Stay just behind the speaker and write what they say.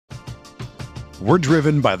We're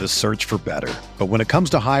driven by the search for better. But when it comes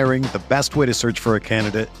to hiring, the best way to search for a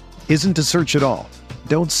candidate isn't to search at all.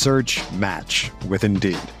 Don't search, match with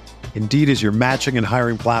Indeed. Indeed is your matching and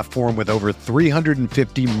hiring platform with over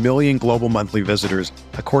 350 million global monthly visitors,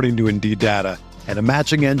 according to Indeed data, and a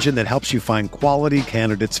matching engine that helps you find quality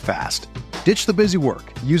candidates fast. Ditch the busy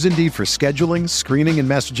work. Use Indeed for scheduling, screening, and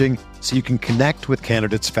messaging so you can connect with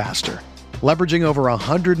candidates faster. Leveraging over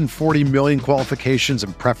 140 million qualifications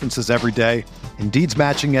and preferences every day, Indeed's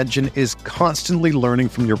matching engine is constantly learning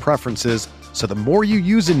from your preferences, so the more you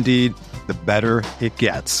use Indeed, the better it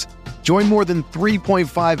gets. Join more than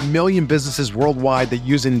 3.5 million businesses worldwide that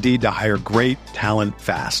use Indeed to hire great talent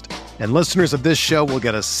fast. And listeners of this show will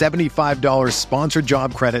get a $75 sponsored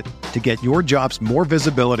job credit to get your jobs more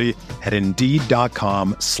visibility at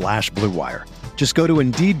Indeed.com/Blue Wire. Just go to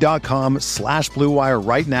Indeed.com/Blue Wire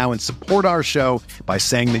right now and support our show by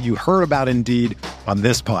saying that you heard about Indeed on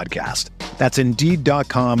this podcast. That's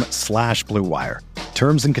Indeed.com/Blue Wire.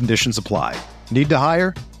 Terms and conditions apply. Need to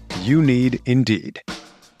hire? You need Indeed.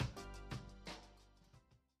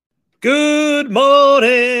 Good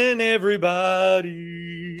morning,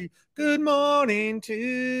 everybody. Good morning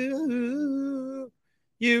to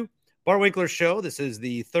you. Bart Winkler Show. This is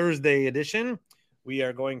the Thursday edition. We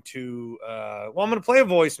are going to, I'm going to play a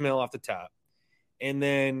voicemail off the top, and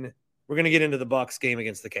then we're going to get into the Bucks game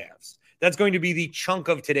against the Cavs. That's going to be the chunk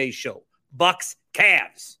of today's show. Bucks,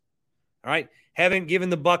 Cavs. All right. Haven't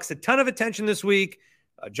given the Bucks a ton of attention this week.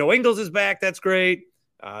 Joe Ingles is back. That's great.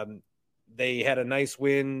 They had a nice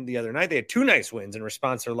win the other night. They had two nice wins in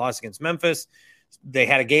response to their loss against Memphis. They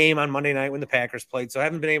had a game on Monday night when the Packers played, so I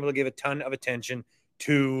haven't been able to give a ton of attention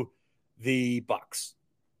to the Bucks.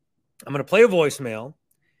 I'm going to play a voicemail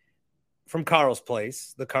from Carl's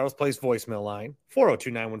Place, the Carl's Place voicemail line,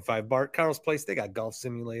 402-915-BART. Carl's Place, they got golf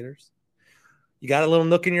simulators. You got a little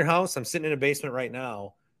nook in your house? I'm sitting in a basement right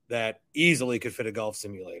now that easily could fit a golf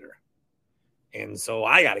simulator. And so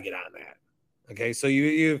I got to get on that. Okay, so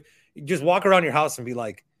you just walk around your house and be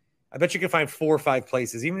like, I bet you can find 4 or 5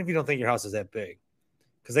 places, even if you don't think your house is that big,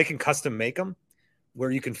 because they can custom make them where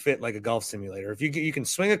you can fit like a golf simulator. If you can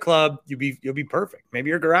swing a club, you'll be perfect. Maybe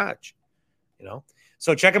your garage, you know.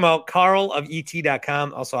 So check them out,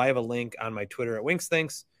 carlof.et.com. Also, I have a link on my Twitter at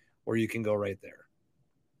WinksThinks where you can go right there.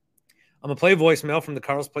 I'm gonna play a voicemail from the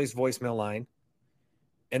Carl's Place voicemail line,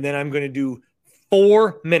 and then I'm going to do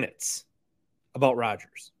 4 minutes about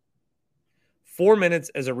Rodgers. 4 minutes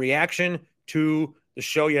as a reaction to the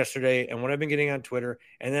show yesterday and what I've been getting on Twitter,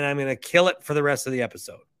 and then I'm going to kill it for the rest of the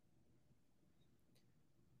episode.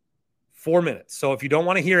 4 minutes. So if you don't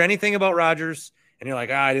want to hear anything about Rodgers and you're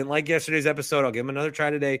like, I didn't like yesterday's episode, I'll give him another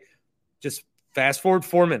try today, just fast forward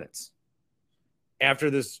 4 minutes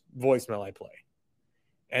after this voicemail I play.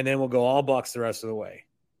 And then we'll go all Bucks the rest of the way.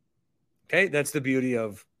 Okay? That's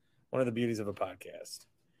one of the beauties of a podcast.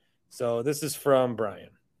 So this is from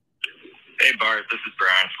Brian. Hey, Bart, this is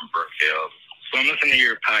Brian from Brookfield. So I'm listening to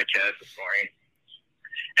your podcast this morning,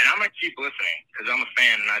 and I'm going to keep listening because I'm a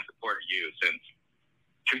fan and I supported you since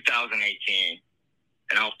 2018,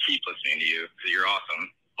 and I'll keep listening to you because you're awesome.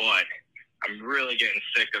 But I'm really getting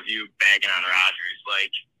sick of you bagging on Rodgers.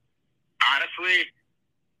 Like, honestly,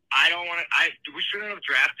 we shouldn't have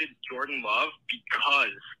drafted Jordan Love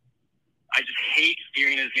because I just hate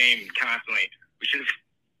hearing his name constantly. We should have.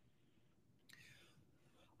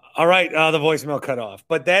 All right, the voicemail cut off.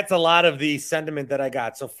 But that's a lot of the sentiment that I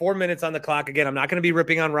got. So 4 minutes on the clock. Again, I'm not going to be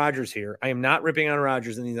ripping on Rodgers here. I am not ripping on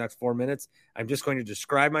Rodgers in these next 4 minutes. I'm just going to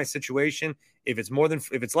describe my situation. If it's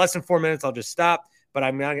less than 4 minutes, I'll just stop. But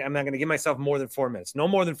I'm not going to give myself more than 4 minutes. No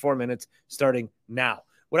more than 4 minutes starting now.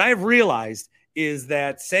 What I have realized is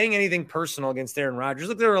that saying anything personal against Aaron Rodgers,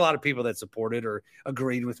 look, there were a lot of people that supported or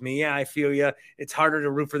agreed with me. Yeah, I feel you. It's harder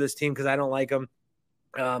to root for this team because I don't like them.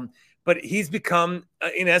 But he's become,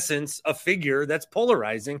 in essence, a figure that's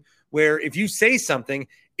polarizing, where if you say something,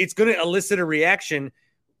 it's going to elicit a reaction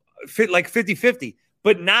like 50-50,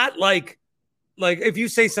 but not like if you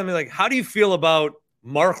say something like, how do you feel about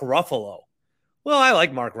Mark Ruffalo? Well, I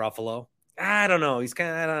like Mark Ruffalo. I don't know.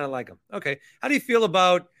 I don't like him. Okay. How do you feel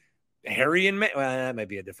about Harry and Well, that might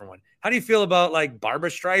be a different one. How do you feel about like Barbara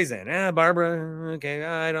Streisand? Barbara. Okay.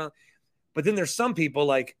 I don't. But then there's some people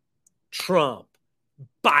like Trump,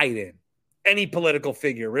 Biden, any political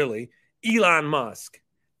figure, really, Elon Musk,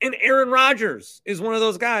 and Aaron Rodgers is one of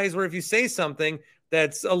those guys where if you say something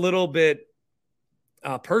that's a little bit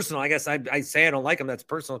personal, I guess I say I don't like him, that's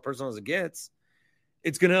personal as it gets,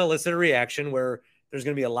 it's going to elicit a reaction where there's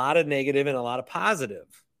going to be a lot of negative and a lot of positive.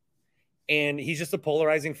 And he's just a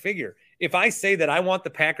polarizing figure. If I say that I want the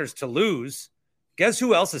Packers to lose, guess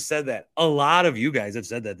who else has said that? A lot of you guys have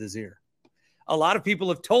said that this year. a lot of people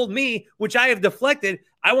have told me, which I have deflected,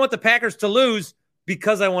 I want the Packers to lose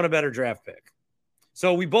because I want a better draft pick.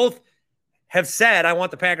 So we both have said I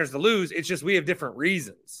want the Packers to lose. It's just we have different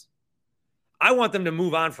reasons. I want them to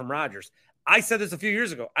move on from Rodgers. I said this a few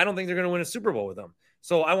years ago. I don't think they're going to win a Super Bowl with them.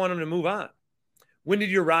 So I want them to move on. When did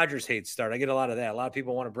your Rodgers hate start? I get a lot of that. A lot of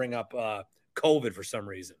people want to bring up COVID for some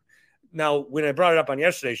reason. Now, when I brought it up on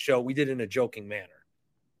yesterday's show, we did it in a joking manner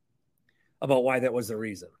about why that was the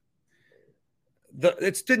reason.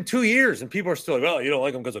 It's been 2 years, and people are still like, well, you don't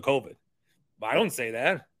like him because of COVID. But I don't say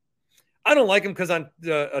that. I don't like him because on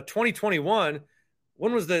 2021,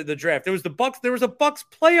 when was the draft? There was a Bucks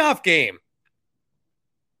playoff game.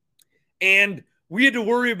 And we had to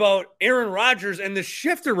worry about Aaron Rodgers and the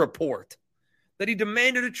Schefter report that he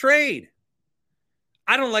demanded a trade.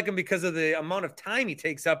 I don't like him because of the amount of time he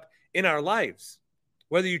takes up in our lives.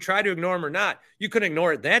 Whether you try to ignore him or not, you couldn't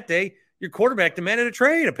ignore it that day. Your quarterback demanded a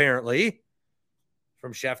trade, apparently,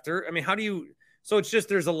 from Schefter. I mean, how do you... So it's just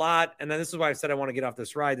there's a lot, and then this is why I said I want to get off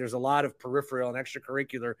this ride. There's a lot of peripheral and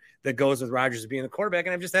extracurricular that goes with Rodgers being the quarterback,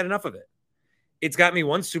 and I've just had enough of it. It's got me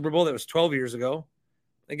one Super Bowl that was 12 years ago.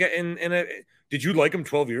 Did you like him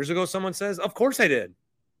 12 years ago, someone says? Of course I did.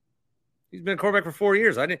 He's been a quarterback for 4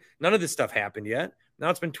 years. None of this stuff happened yet. Now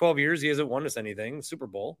it's been 12 years. He hasn't won us anything, Super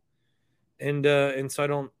Bowl. And so I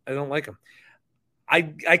don't like him.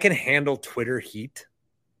 I can handle Twitter heat.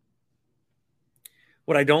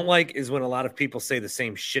 What I don't like is when a lot of people say the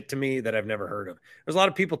same shit to me that I've never heard of. There's a lot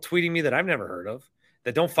of people tweeting me that I've never heard of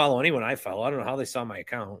that don't follow anyone I follow. I don't know how they saw my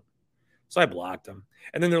account. So I blocked them.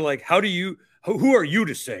 And then they're like, who are you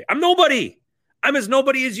to say? I'm nobody. I'm as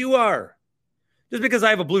nobody as you are. Just because I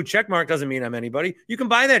have a blue check mark doesn't mean I'm anybody. You can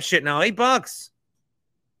buy that shit now, $8.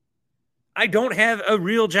 I don't have a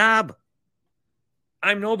real job.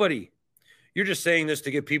 I'm nobody. You're just saying this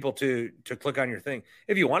to get people to click on your thing.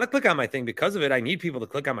 If you want to click on my thing because of it, I need people to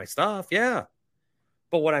click on my stuff. Yeah.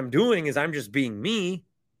 But what I'm doing is I'm just being me.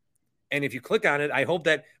 And if you click on it, I hope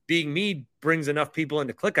that being me brings enough people in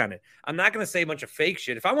to click on it. I'm not going to say a bunch of fake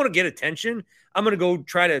shit. If I want to get attention, I'm going to go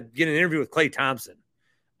try to get an interview with Klay Thompson.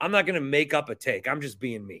 I'm not going to make up a take. I'm just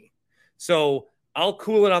being me. So I'll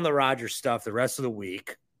cool it on the Rodgers stuff the rest of the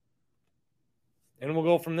week. And we'll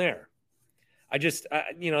go from there.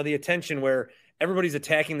 The attention where everybody's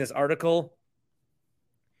attacking this article.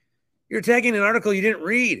 You're attacking an article you didn't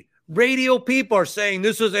read. Radio people are saying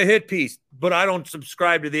this was a hit piece, but I don't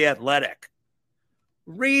subscribe to The Athletic.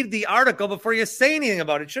 Read the article before you say anything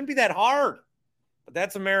about it. It shouldn't be that hard. But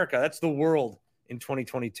that's America. That's the world in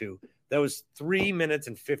 2022. That was 3 minutes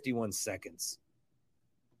and 51 seconds.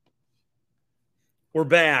 We're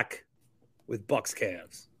back with Bucks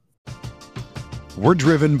Cavs. We're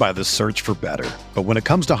driven by the search for better. But when it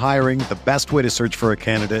comes to hiring, the best way to search for a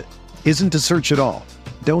candidate isn't to search at all.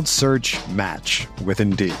 Don't search, match with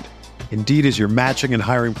Indeed. Indeed is your matching and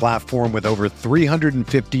hiring platform with over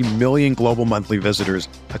 350 million global monthly visitors,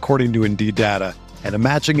 according to Indeed data, and a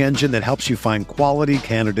matching engine that helps you find quality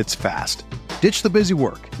candidates fast. Ditch the busy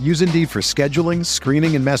work. Use Indeed for scheduling,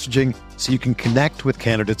 screening, and messaging so you can connect with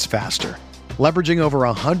candidates faster. Leveraging over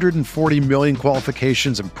 140 million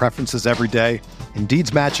qualifications and preferences every day,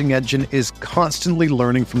 Indeed's matching engine is constantly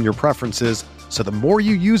learning from your preferences, so the more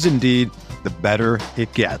you use Indeed, the better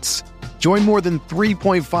it gets. Join more than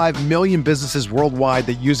 3.5 million businesses worldwide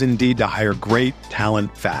that use Indeed to hire great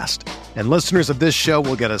talent fast. And listeners of this show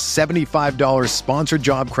will get a $75 sponsored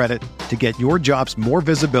job credit to get your jobs more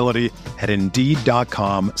visibility at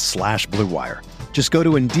Indeed.com/Blue Wire. Just go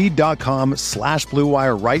to Indeed.com/Blue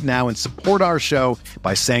Wire right now and support our show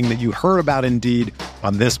by saying that you heard about Indeed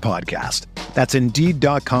on this podcast. That's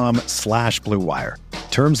Indeed.com/Blue Wire.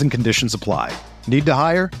 Terms and conditions apply. Need to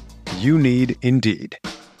hire? You need Indeed.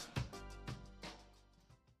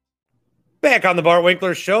 Back on the Bart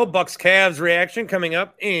Winkler Show, Bucks Cavs reaction coming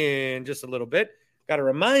up in just a little bit. Got to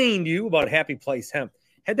remind you about Happy Place Hemp.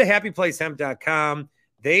 Head to happyplacehemp.com.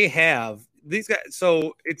 They have these guys.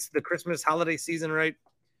 So it's the Christmas holiday season, right?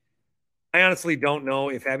 I honestly don't know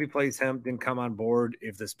if Happy Place Hemp didn't come on board,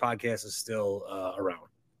 if this podcast is still around.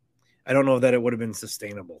 I don't know that it would have been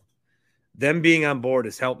sustainable. Them being on board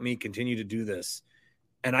has helped me continue to do this,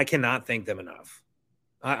 and I cannot thank them enough.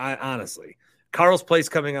 I honestly. Carl's Place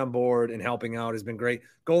coming on board and helping out has been great.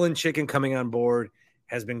 Golden Chicken coming on board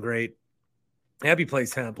has been great. Happy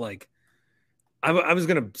Place Hemp, I was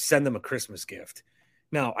going to send them a Christmas gift.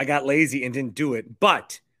 Now, I got lazy and didn't do it,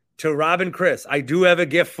 but to Rob and Chris, I do have a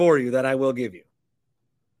gift for you that I will give you.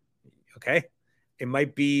 Okay? It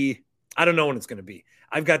might be, I don't know when it's going to be.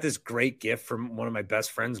 I've got this great gift from one of my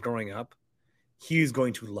best friends growing up. He's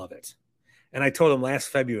going to love it. And I told him last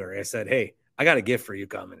February, I said, hey, I got a gift for you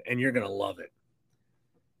coming, and you're going to love it.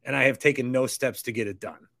 and I have taken no steps to get it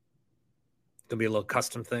done. It'll be a little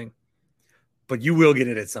custom thing, but you will get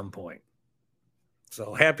it at some point.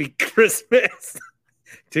 So happy Christmas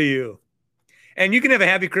to you. And you can have a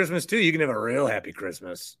happy Christmas too. You can have a real happy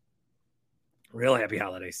Christmas, real happy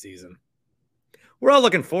holiday season. We're all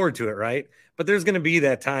looking forward to it, right? But there's going to be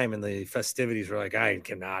that time in the festivities where like, I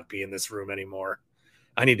cannot be in this room anymore.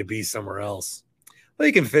 I need to be somewhere else. Well,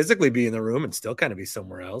 you can physically be in the room and still kind of be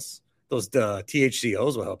somewhere else. Those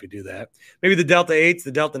THCOs will help you do that. Maybe the Delta 8s,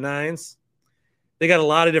 the Delta 9s. They got a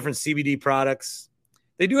lot of different CBD products.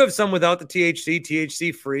 They do have some without the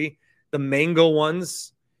THC free. The mango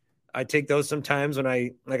ones, I take those sometimes when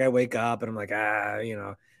I wake up and I'm like,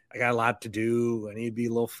 I got a lot to do. I need to be a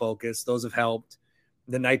little focused. Those have helped.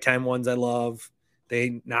 The nighttime ones I love.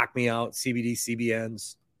 They knock me out, CBD,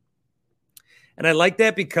 CBNs. And I like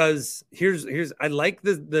that because I like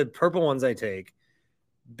the purple ones I take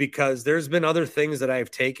because there's been other things that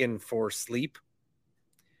I've taken for sleep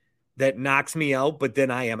that knocks me out, but then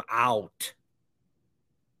I am out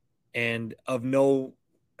and of no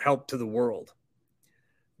help to the world.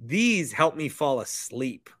 These help me fall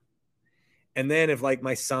asleep. And then if like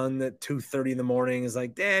my son at 2:30 in the morning is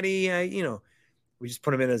like, Daddy, we just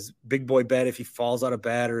put him in his big boy bed. If he falls out of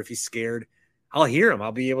bed or if he's scared, I'll hear him.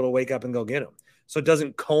 I'll be able to wake up and go get him. So it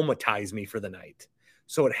doesn't comatize me for the night.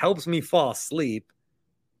 So it helps me fall asleep.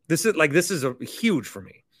 This is a huge for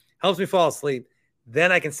me. Helps me fall asleep.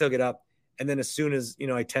 Then I can still get up. And then as soon as,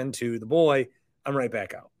 I tend to the boy, I'm right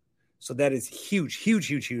back out. So that is huge, huge,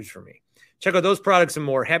 huge, huge for me. Check out those products and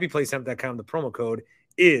more. HappyPlaceHemp.com. The promo code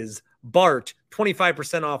is BART,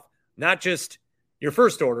 25% off, not just your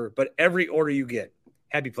first order, but every order you get.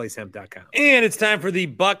 HappyPlaceHemp.com. And it's time for the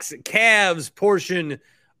Bucks Cavs portion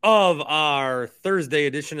of our Thursday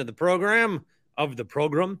edition of the program.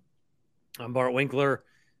 I'm Bart Winkler,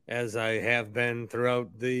 as I have been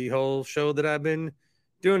throughout the whole show that I've been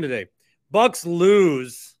doing today. Bucks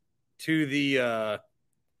lose to the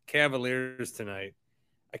Cavaliers tonight.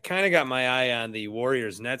 I kind of got my eye on the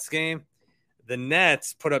Warriors-Nets game. The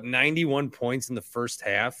Nets put up 91 points in the first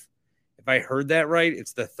half. If I heard that right,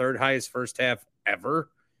 it's the third highest first half ever.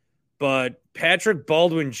 But Patrick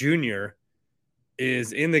Baldwin Jr.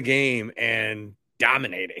 is in the game and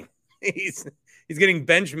dominating. He's getting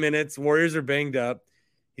bench minutes. Warriors are banged up.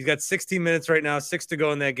 He's got 16 minutes right now, 6 to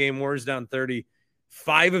go in that game. Warriors down 30.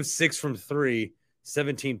 5 of 6 from 3,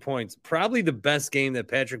 17 points. Probably the best game that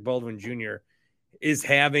Patrick Baldwin Jr. is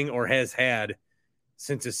having or has had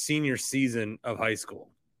since his senior season of high school.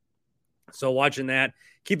 So watching that,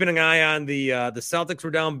 keeping an eye on the Celtics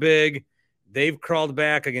were down big. They've crawled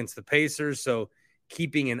back against the Pacers. So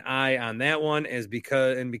keeping an eye on that one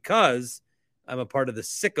because I'm a part of the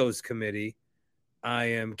Sickos committee, I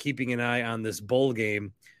am keeping an eye on this bowl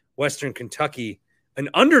game. Western Kentucky, an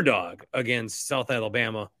underdog against South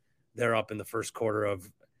Alabama. They're up in the first quarter of,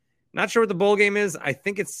 not sure what the bowl game is. I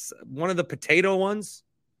think it's one of the potato ones.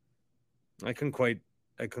 I couldn't quite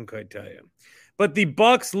tell you. But the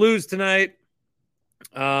Bucks lose tonight.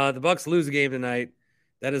 The Bucks lose a game tonight.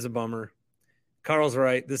 That is a bummer. Carl's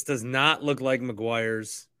right. This does not look like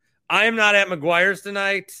McGuire's. I am not at McGuire's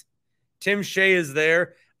tonight. Tim Shea is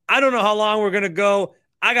there. I don't know how long we're going to go.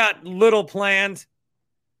 I got little planned.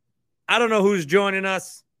 I don't know who's joining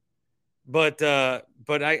us, but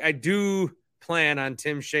I do plan on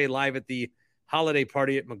Tim Shea live at the holiday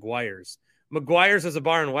party at McGuire's. McGuire's is a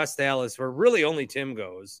bar in West Dallas where really only Tim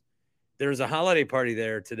goes. There's a holiday party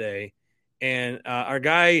there today, and our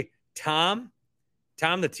guy Tom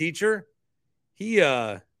the teacher, he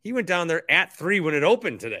went down there at 3 when it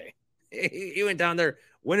opened today. He went down there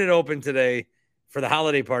when it opened today for the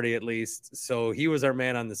holiday party at least. So he was our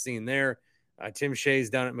man on the scene there. Tim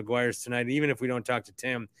Shea's down at McGuire's tonight. Even if we don't talk to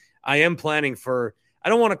Tim, I am planning for, I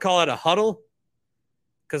don't want to call it a huddle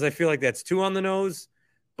because I feel like that's too on the nose,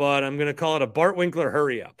 but I'm going to call it a Bart Winkler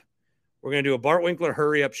hurry up. We're going to do a Bart Winkler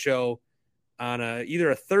hurry up show on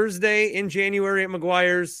either a Thursday in January at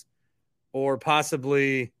McGuire's or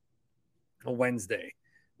possibly a Wednesday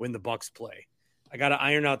when the Bucks play. I got to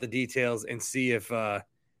iron out the details and see if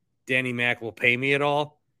Danny Mac will pay me at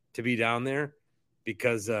all to be down there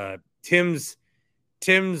because Tim's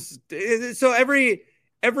so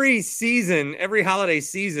every season, every holiday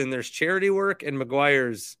season, there's charity work, and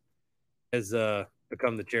McGuire's has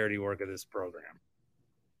become the charity work of this program.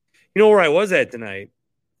 You know where I was at tonight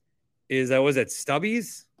is I was at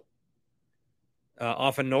Stubby's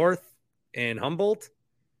off of North and Humboldt.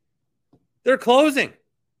 They're closing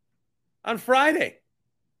on Friday.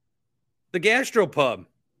 The Gastropub.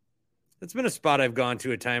 That's been a spot I've gone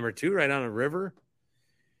to a time or two right on a river.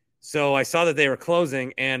 So I saw that they were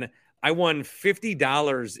closing, and I won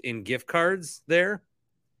 $50 in gift cards there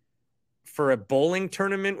for a bowling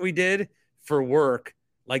tournament we did for work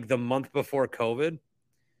like the month before COVID.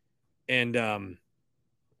 And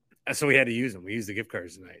so we had to use them. We used the gift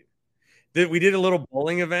cards tonight. We did a little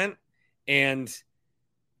bowling event, and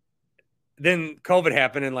then COVID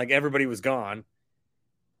happened and like everybody was gone.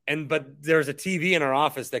 But there's a TV in our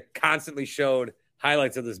office that constantly showed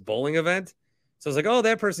highlights of this bowling event. So I was like, oh,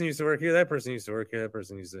 that person used to work here. That person used to work here. That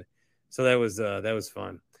person used to. So that was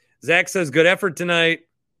fun. Zach says, good effort tonight.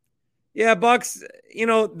 Yeah, Bucks,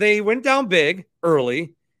 they went down big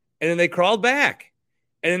early, and then they crawled back.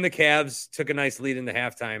 And then the Cavs took a nice lead in the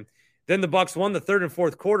halftime. Then the Bucks won the third and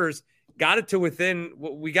fourth quarters, got it to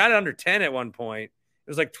we got it under 10 at one point. It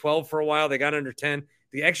was like 12 for a while. They got under 10.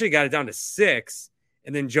 They actually got it down to 6.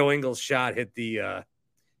 And then Joe Ingles' shot hit the kind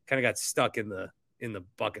of got stuck in the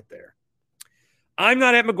bucket there. I'm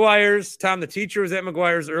not at McGuire's. Tom, the teacher, was at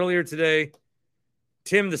McGuire's earlier today.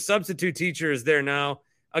 Tim, the substitute teacher, is there now.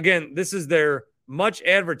 Again, this is their much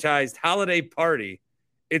advertised holiday party.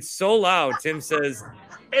 It's so loud, Tim says.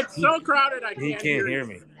 It's so crowded, he can't hear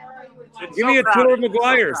me. Give me a tour of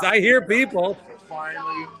McGuire's. I hear people.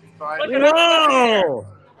 Finally. Whoa!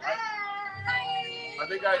 I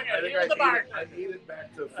think I need it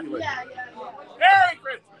back to feel it. Merry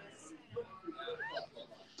Christmas.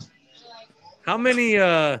 How many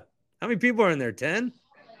people are in there? 10?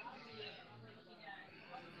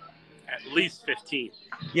 At least 15.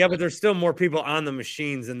 Yeah, but there's still more people on the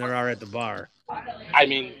machines than there are at the bar. I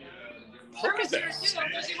mean, look at this.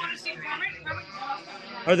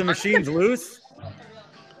 Are the machines loose?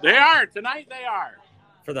 They are. Tonight they are.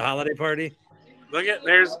 For the holiday party? Look at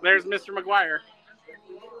there's Mr. McGuire.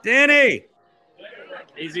 Danny!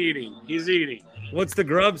 He's eating. What's the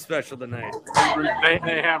grub special tonight?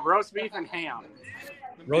 They have roast beef and ham.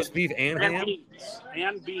 Roast beef and ham? Beans.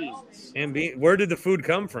 And beans. Where did the food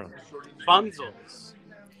come from? Funzels.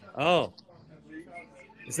 Oh.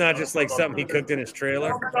 It's not just like something he cooked in his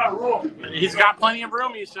trailer? He's got plenty of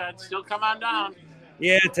room, he said. Still come on down.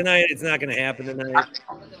 Yeah, tonight it's not going to happen tonight.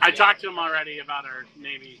 I talked to him already about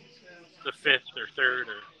maybe the 5th or 3rd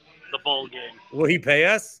or the bowl game. Will he pay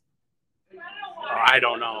us? Oh, I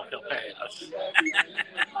don't know if he'll pay us.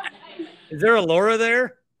 Is there a Laura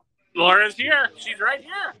there? Laura's here. She's right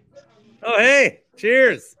here. Oh, hey.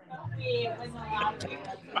 Cheers.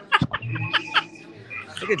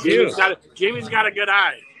 Look at you. Jamie's got a good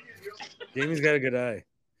eye. Jamie's got a good eye.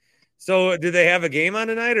 So, did they have a game on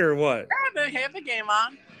tonight or what? Yeah, they had the game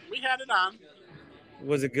on. We had it on.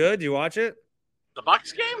 Was it good? Did you watch it? The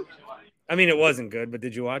Bucks game? I mean, it wasn't good, but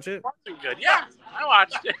did you watch it? It wasn't good. Yeah, I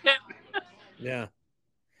watched it. Yeah.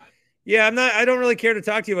 Yeah, I don't really care to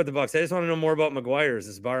talk to you about the Bucks. I just want to know more about McGuire's,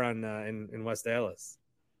 this bar on in West Dallas.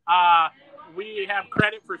 We have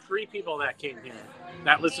credit for 3 people that came here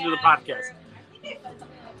that listened to the podcast.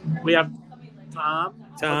 We have Tom,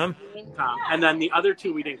 and then the other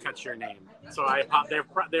 2 we didn't catch your name. So they're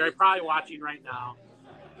probably watching right now.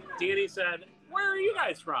 Danny said, "Where are you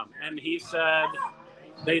guys from?" And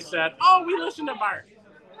they said, "Oh, we listen to Bart."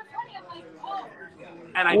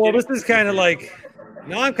 And this is kind of like,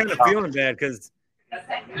 now I'm kind of feeling bad because,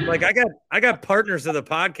 like, I got partners of the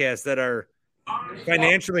podcast that are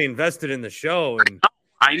financially invested in the show, and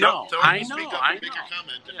I know.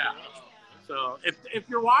 Yeah. So if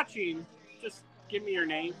you're watching, just give me your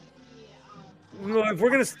name. Well, if we're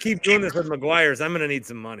gonna keep doing this with McGuire's, I'm gonna need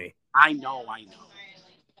some money. I know.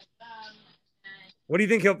 What do you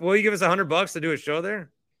think? Will you give us $100 to do a show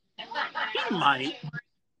there? He might.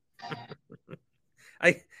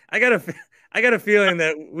 I got a feeling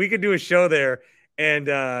that we could do a show there, and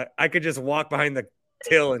I could just walk behind the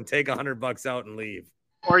till and take $100 out and leave.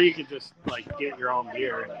 Or you could just get your own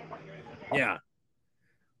beer. Yeah.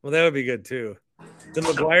 Well, that would be good too. The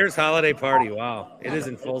McGuire's holiday party. Wow, it is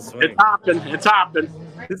in full swing. It's hopping.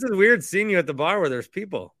 This is weird seeing you at the bar where there's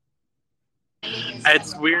people.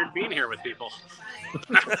 It's weird being here with people.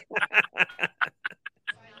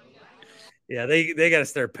 Yeah, they got to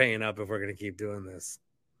start paying up if we're going to keep doing this.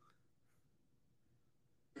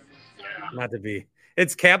 Not to be.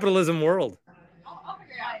 It's capitalism world. All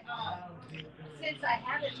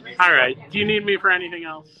right. Do you need me for anything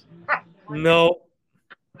else? No.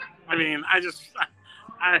 I mean,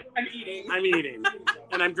 I'm eating,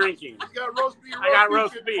 and I'm drinking. You got roast beef. I got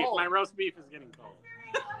roast beef. My roast beef is getting cold.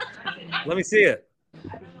 Let me see it.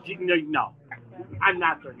 No, I'm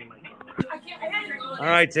not drinking my cold. All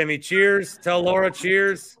right, Timmy. Cheers. Tell Laura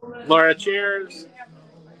cheers. Laura, cheers.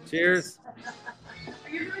 Cheers.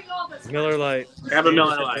 Miller Lite. Have a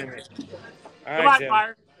Miller Lite. All right, Goodbye, Tim.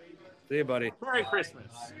 Fire. See you, buddy. Merry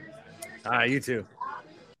Christmas. All right, you too.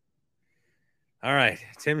 All right,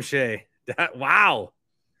 Tim Shea. Wow.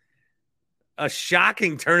 A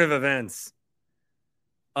shocking turn of events.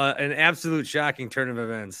 An absolute shocking turn of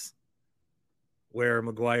events where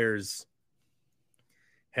McGuire's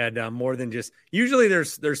had more than just – usually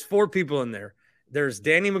there's four people in there. There's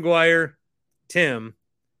Danny McGuire, Tim,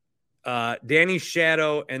 Danny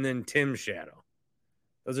Shadow, and then Tim Shadow.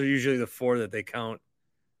 Those are usually the four that they count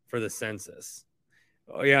for the census.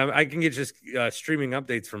 Oh, yeah, I can get just streaming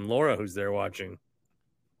updates from Laura, who's there watching.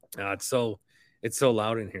 It's so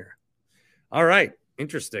loud in here. All right,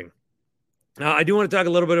 interesting. I do want to talk a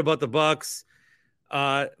little bit about the Bucks.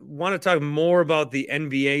 Want to talk more about the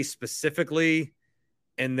NBA specifically,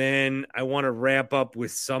 and then I want to wrap up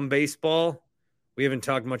with some baseball. We haven't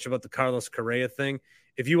talked much about the Carlos Correa thing.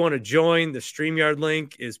 If you want to join, the StreamYard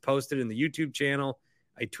link is posted in the YouTube channel.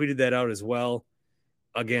 I tweeted that out as well.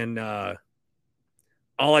 Again,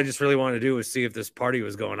 all I just really wanted to do was see if this party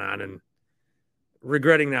was going on, and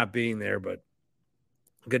regretting not being there, but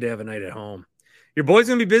good to have a night at home. Your boy's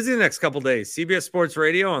going to be busy the next couple days. CBS Sports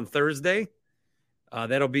Radio on Thursday.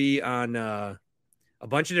 That'll be on a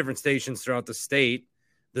bunch of different stations throughout the state.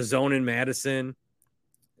 The Zone in Madison,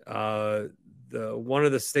 one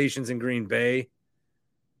of the stations in Green Bay,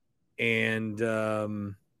 and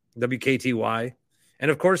WKTY,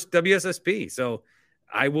 and of course WSSP. So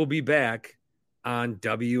I will be back on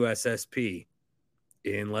WSSP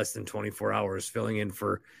in less than 24 hours, filling in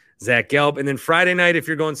for Zach Gelb. And then Friday night, if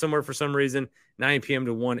you're going somewhere for some reason, 9 p.m.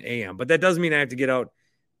 to 1 a.m. But that doesn't mean I have to get out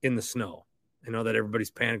in the snow. I know that everybody's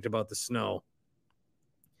panicked about the snow.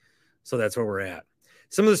 So that's where we're at.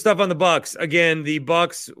 Some of the stuff on the Bucks. Again, the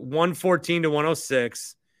Bucks 114 to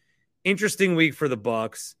 106. Interesting week for the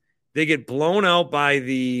Bucks. They get blown out by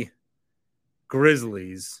the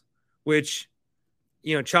Grizzlies, which,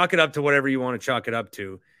 chalk it up to whatever you want to chalk it up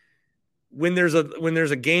to. When there's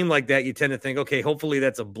a game like that, you tend to think, okay, hopefully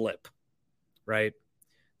that's a blip, right?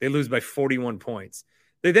 They lose by 41 points.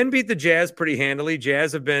 They then beat the Jazz pretty handily.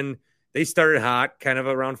 Jazz they started hot, kind of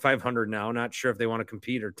around 500 now. Not sure if they want to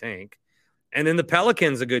compete or tank. And then the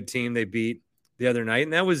Pelicans, a good team they beat the other night.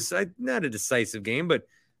 And that was not a decisive game, but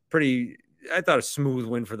I thought a smooth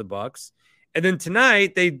win for the Bucks. And then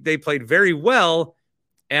tonight they played very well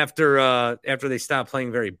after they stopped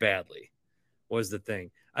playing very badly, was the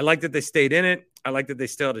thing. I like that they stayed in it. I like that they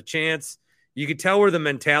still had a chance. You could tell where the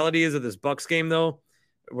mentality is of this Bucks game, though,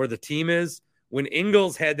 where the team is. When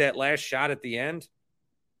Ingles had that last shot at the end,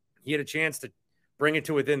 he had a chance to bring it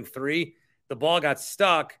to within 3. The ball got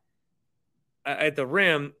stuck at the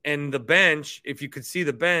rim, and the bench, if you could see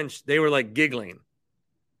the bench, they were like giggling.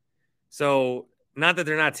 So not that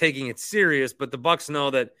they're not taking it serious, but the Bucks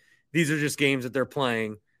know that these are just games that they're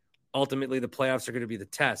playing. Ultimately, the playoffs are going to be the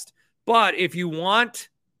test. But if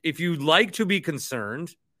you'd like to be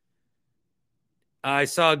concerned, I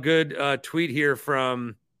saw a good tweet here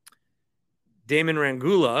from Damon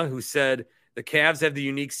Rangula, who said the Cavs have the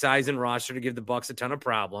unique size and roster to give the Bucks a ton of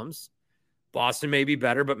problems. Boston may be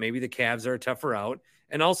better, but maybe the Cavs are a tougher out.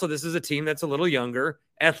 And also, this is a team that's a little younger,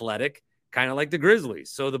 athletic, kind of like the Grizzlies.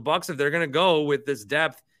 So the Bucks, if they're going to go with this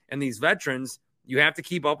depth and these veterans, you have to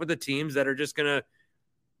keep up with the teams that are just going to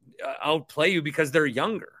outplay you because they're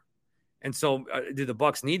younger. And so do the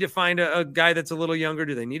Bucks need to find a guy that's a little younger?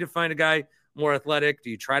 Do they need to find a guy more athletic? Do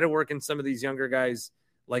you try to work in some of these younger guys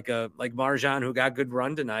like Marjan, who got good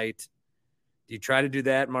run tonight? Do you try to do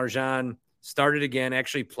that? Marjan started again,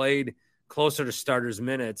 actually played closer to starters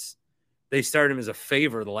minutes. They started him as a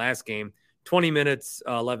favor the last game. 20 minutes,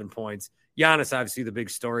 11 points. Giannis, obviously the big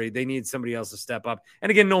story. They need somebody else to step up.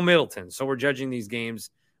 And again, no Middleton. So we're judging these games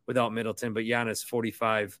without Middleton, but Giannis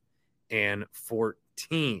 45 and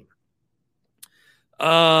 14.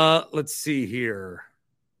 Let's see here.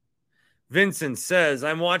 Vincent says,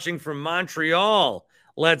 I'm watching from Montreal.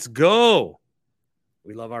 Let's go.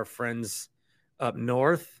 We love our friends up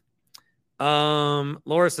north.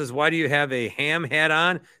 Laura says, why do you have a ham hat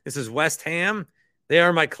on? This is West Ham. They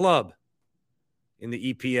are my club in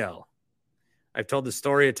the EPL. I've told the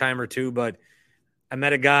story a time or two, but I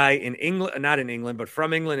met a guy in England, not in England, but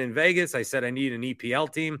from England in Vegas. I said, I need an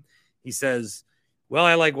EPL team. He says, well,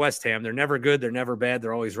 I like West Ham. They're never good. They're never bad.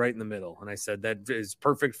 They're always right in the middle. And I said, that is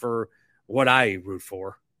perfect for what I root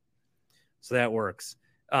for. So that works.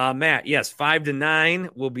 Matt, yes, 5 to 9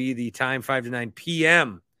 will be the time, 5 to 9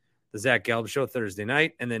 p.m., the Zach Gelb Show Thursday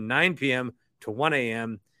night. And then 9 p.m. to 1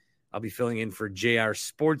 a.m., I'll be filling in for JR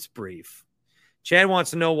Sports Brief. Chad wants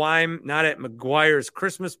to know why I'm not at McGuire's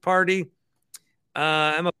Christmas party.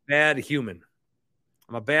 I'm a bad human.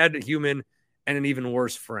 I'm a bad human and an even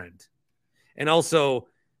worse friend. And also,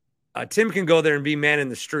 Tim can go there and be man in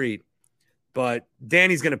the street, But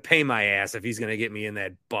Danny's going to pay my ass if he's going to get me in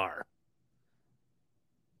that bar.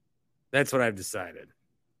 That's what I've decided.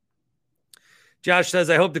 Josh says,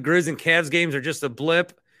 I hope the Grizz and Cavs games are just a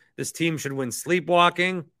blip. This team should win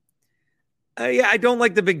sleepwalking. Yeah, I don't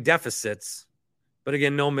like the big deficits. But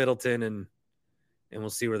again, no Middleton, and we'll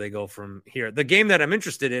see where they go from here. The game that I'm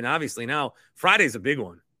interested in, obviously now, Friday's a big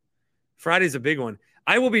one.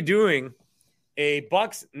 I will be doing a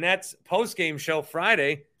Bucks-Nets post-game show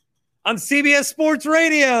Friday on CBS Sports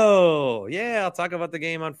Radio. Yeah, I'll talk about the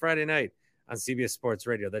game on Friday night on CBS Sports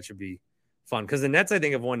Radio. That should be fun because the Nets, I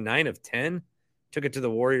think, have won 9 of 10. Took it to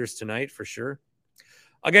the Warriors tonight for sure.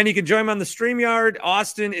 Again, you can join me on the StreamYard.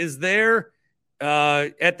 Austin is there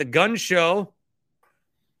at the gun show.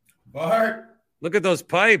 Bart. Look at those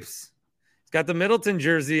pipes. He's got the Middleton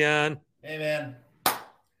jersey on. Hey, man.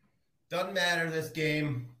 Doesn't matter this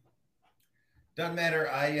game. Doesn't matter.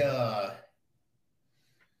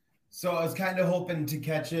 So I was kind of hoping to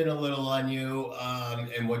catch in a little on you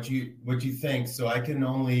and what you think. So I can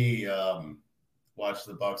only watch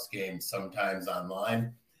the Bucks game sometimes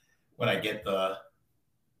online when I get the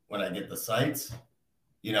sites.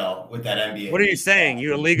 With that NBA. What are you saying?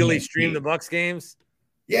 You illegally stream the Bucks games?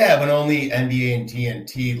 Yeah, when only NBA and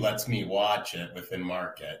TNT lets me watch it within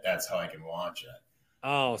market. That's how I can watch it.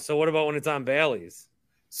 Oh, so what about when it's on Bally's?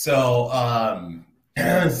 So,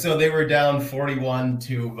 so they were down 41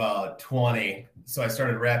 to 20. So I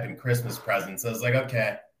started wrapping Christmas presents. I was like,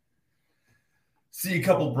 okay, see a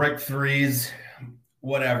couple brick threes,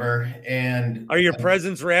 whatever. And are your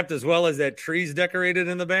presents wrapped as well as that tree's decorated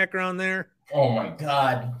in the background there? Oh my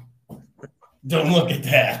God! Don't look at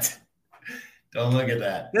that. Don't look at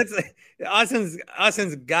that. That's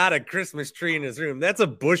Austin's got a Christmas tree in his room. That's a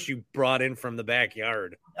bush you brought in from the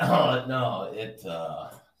backyard. Oh no!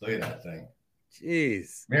 Look at that thing.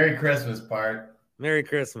 Jeez. Merry Christmas, Bart. Merry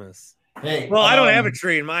Christmas. Hey. Well, I don't have a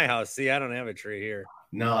tree in my house. See, I don't have a tree here.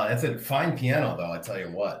 No, that's a fine piano, though. I tell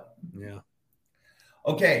you what. Yeah.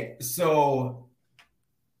 Okay, so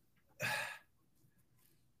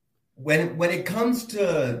when it comes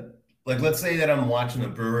to, like, let's say that I'm watching the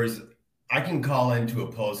Brewers, I can call into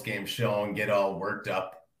a post-game show and get all worked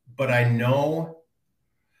up, but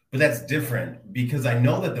that's different because I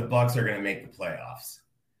know that the Bucks are going to make the playoffs.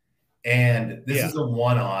 And this is a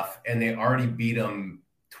one-off, and they already beat them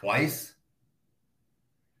twice.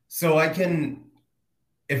 So I can,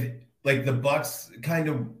 if like the Bucks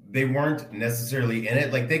they weren't necessarily in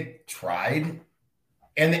it. Like they tried,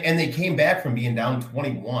 and they came back from being down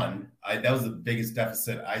 21. That was the biggest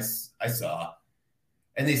deficit I saw,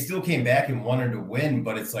 and they still came back and wanted to win.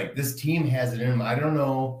 But it's like this team has it in them. I don't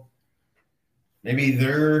know. Maybe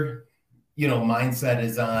their mindset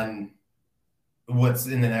is on what's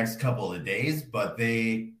in the next couple of days, but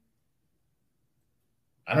I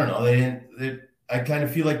don't know. I kind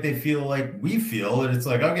of feel like they feel like we feel, and it's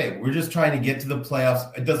like, okay, we're just trying to get to the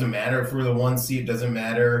playoffs. It doesn't matter if we're the 1 seed. It doesn't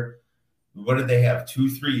matter. What did they have?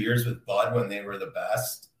 2-3 years with Bud when they were the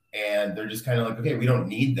best. And they're just kind of like, okay, we don't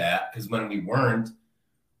need that because when we weren't,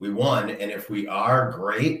 we won. And if we are,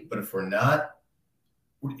 great. But if we're not,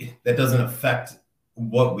 that doesn't affect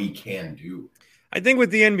what we can do. I think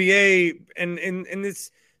with the NBA and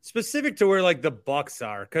it's specific to where like the Bucks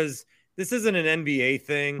are, because this isn't an NBA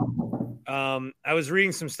thing. I was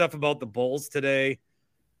reading some stuff about the Bulls today.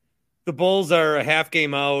 The Bulls are a half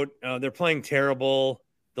game out. They're playing terrible.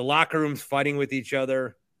 The locker room's fighting with each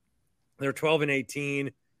other. They're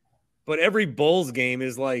 12-18, but every Bulls game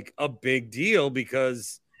is like a big deal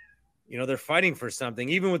because, they're fighting for something.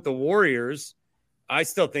 Even with the Warriors, I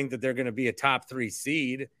still think that they're going to be a top 3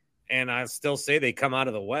 seed. And I still say they come out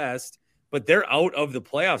of the West, but they're out of the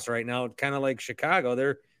playoffs right now. Kind of like Chicago.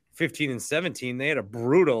 They're 15-17. They had a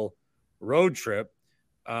brutal road trip.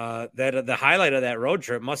 That the highlight of that road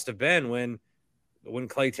trip must have been when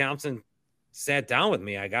Klay Thompson sat down with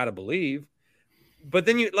me. I gotta believe. But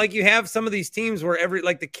then you have some of these teams where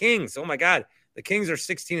like the Kings. Oh my God, the Kings are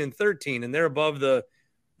 16-13 and they're above the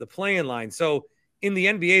play-in line. So in the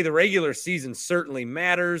NBA, the regular season certainly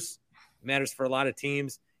matters for a lot of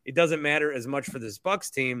teams. It doesn't matter as much for this Bucks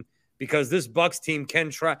team because this Bucks team can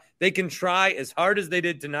try. They can try as hard as they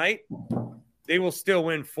did tonight. They will still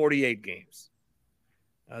win 48 games.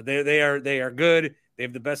 They are good. They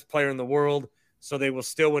have the best player in the world, so they will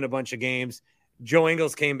still win a bunch of games. Joe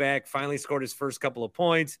Ingles came back, finally scored his first couple of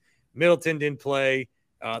points. Middleton didn't play.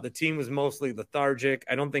 The team was mostly lethargic.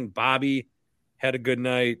 I don't think Bobby had a good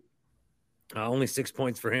night. Only 6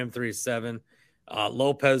 points for him, 3 of 7.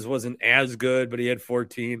 Lopez wasn't as good, but he had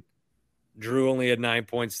 14. Drew only had 9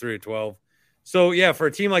 points, 3 of 12. So, yeah, for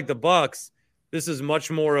a team like the Bucks, this is much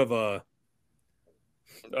more of a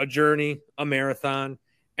a journey, a marathon.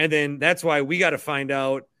 And then that's why we got to find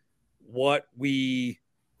out what we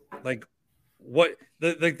like, what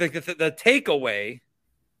the takeaway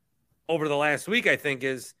over the last week, I think,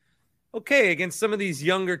 is okay against some of these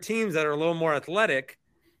younger teams that are a little more athletic.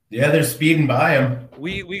 Yeah, they're speeding by them.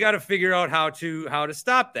 We got to figure out how to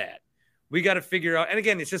stop that. We got to figure out, and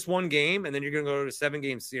again, it's just one game, and then you're going to go to a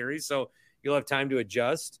 7-game series, so you'll have time to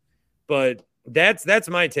adjust. But that's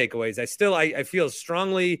my takeaways. I feel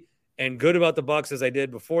strongly and good about the Bucks as I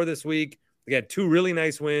did before this week. They got 2 really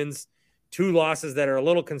nice wins, 2 losses that are a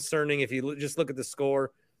little concerning if you just look at the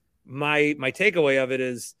score. My takeaway of it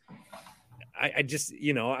is, I just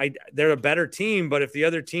they're a better team, but if the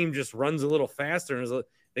other team just runs a little faster and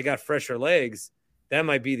they got fresher legs, that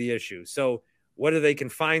might be the issue. So whether they can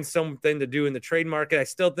find something to do in the trade market, I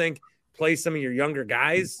still think play some of your younger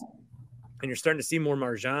guys, and you're starting to see more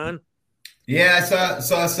Marjan. Yeah, I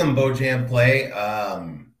saw some Bojan play. I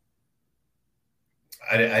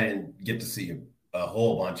didn't get to see a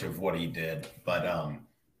whole bunch of what he did, but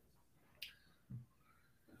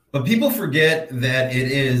people forget that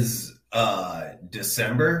it is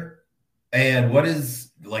December, and what is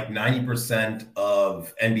like 90%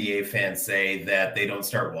 of NBA fans say that they don't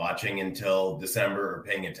start watching until December or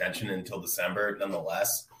paying attention until December,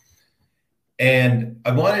 nonetheless. And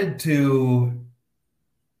I wanted to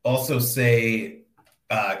also say,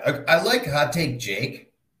 I like Hot Take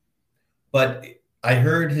Jake, but I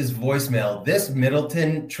heard his voicemail. This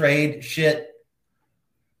Middleton trade shit,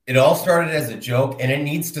 it all started as a joke, and it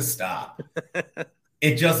needs to stop.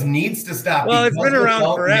 It just needs to stop. Well, it's been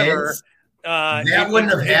around forever. Mids, that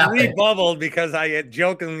wouldn't have happened. It rebubbled because I had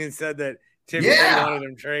jokingly said that Timothy wanted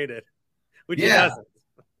him traded, which he doesn't.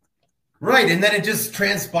 Right, and then it just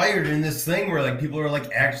transpired in this thing where like people are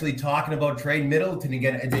like actually talking about trade Middleton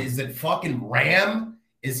again. Is it fucking Ram?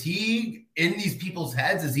 Is he in these people's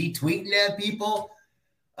heads? Is he tweeting at people,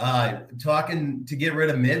 talking to get rid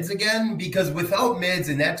of mids again? Because without mids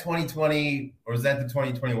in that 2020, or was that the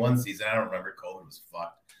 2021 season? I don't remember. COVID was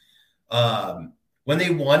fucked. When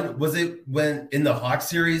they won, was it when in the Hawks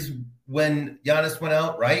series when Giannis went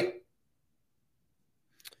out, right?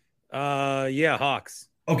 Yeah, Hawks.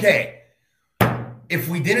 Okay. If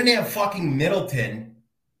we didn't have fucking Middleton,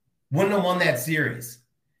 wouldn't have won that series.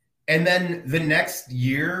 And then the next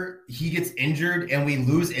year he gets injured and we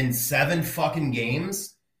lose in 7 fucking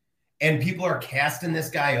games and people are casting this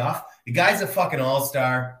guy off. The guy's a fucking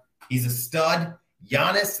all-star. He's a stud.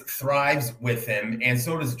 Giannis thrives with him, and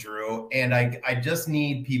so does Drew. And I just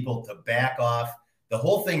need people to back off. The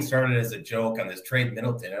whole thing started as a joke on this trade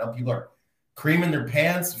Middleton. And people are creaming their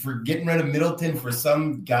pants for getting rid of Middleton for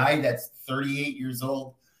some guy that's 38 years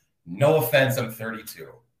old. No offense, I'm 32.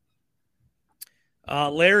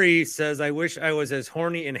 Larry says, I wish I was as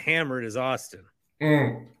horny and hammered as Austin.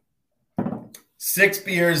 6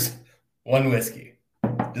 beers, 1 whiskey.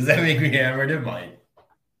 Does that make me hammered? It might.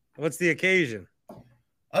 What's the occasion?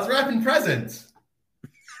 I was wrapping presents.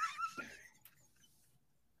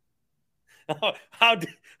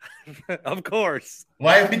 Of course.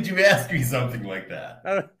 Why would you ask me something like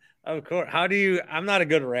that? Of course. I'm not a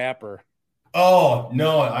good rapper. Oh,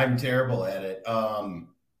 no, I'm terrible at it.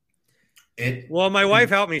 Well, my wife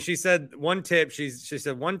helped me. She said one tip. She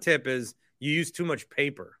said one tip is you use too much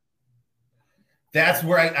paper. That's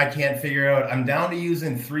where I can't figure out. I'm down to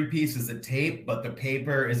using 3 pieces of tape, but the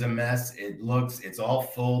paper is a mess. It's all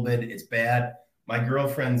folded. It's bad. My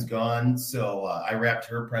girlfriend's gone, so I wrapped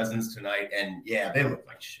her presents tonight, and yeah, they look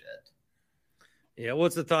like shit. Yeah,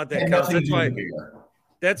 what's the thought that counts?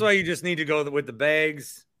 That's why you just need to go with the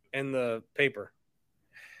bags and the paper.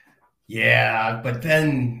 Yeah, but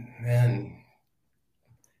then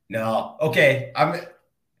no. Okay,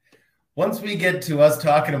 once we get to us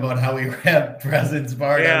talking about how we wrap presents,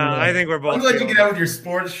 Bart. Yeah, I think we're both. I'm going to get out with your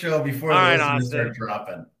sports show before the listeners start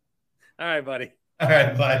dropping. All right, buddy. All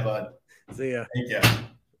right, bye, bud. See ya. Thank you.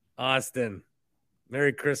 Austin,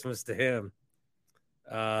 Merry Christmas to him.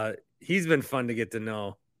 He's been fun to get to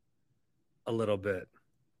know a little bit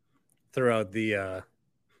throughout the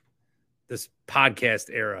this podcast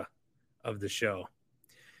era of the show.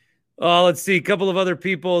 Let's see. A couple of other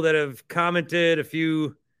people that have commented, a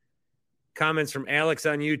few comments from Alex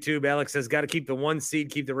on YouTube. Alex says, got to keep the 1 seed,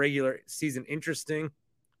 keep the regular season interesting.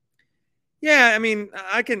 Yeah, I mean,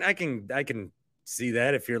 I can see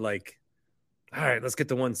that if you're like, all right, let's get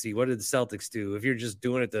the 1 seed. What did the Celtics do? If you're just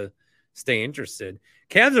doing it to stay interested.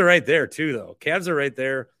 Cavs are right there too, though. Cavs are right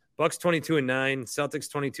there. Bucks 22-9, Celtics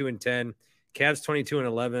 22-10, Cavs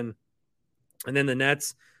 22-11, and then the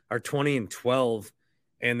Nets are 20-12,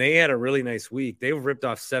 and they had a really nice week. They've ripped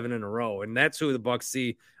off 7 in a row, and that's who the Bucks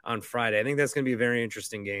see on Friday. I think that's going to be a very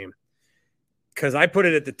interesting game because I put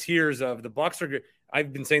it at the tiers of the Bucks are.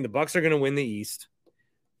 I've been saying the Bucks are going to win the East.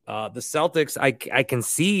 The Celtics, I can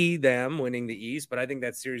see them winning the East, but I think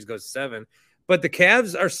that series goes 7. But the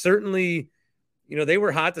Cavs are certainly, they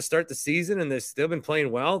were hot to start the season, and they've still been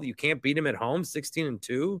playing well. You can't beat them at home,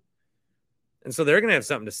 16-2. And so they're going to have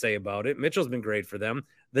something to say about it. Mitchell's been great for them.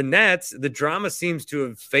 The Nets, the drama seems to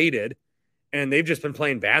have faded, and they've just been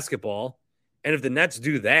playing basketball. And if the Nets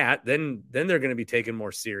do that, then they're going to be taken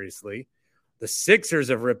more seriously. The Sixers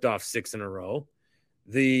have ripped off 6 in a row.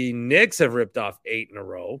 The Knicks have ripped off 8 in a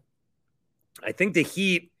row. I think the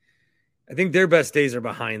Heat, their best days are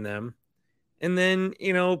behind them. And then,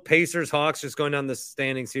 Pacers, Hawks, just going down the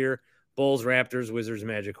standings here. Bulls, Raptors, Wizards,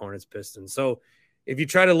 Magic, Hornets, Pistons. So if you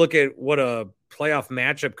try to look at what a playoff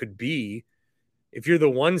matchup could be, if you're the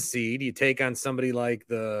 1 seed, you take on somebody like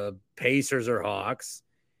the Pacers or Hawks,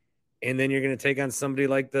 and then you're going to take on somebody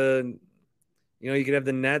like you could have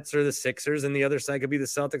the Nets or the Sixers, and the other side could be the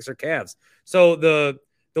Celtics or Cavs. So the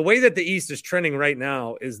way that the East is trending right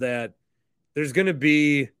now is that there's going to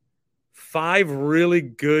be 5 really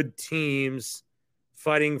good teams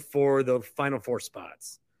fighting for the Final 4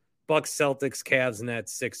 spots. Bucks, Celtics, Cavs,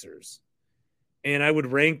 Nets, Sixers. And I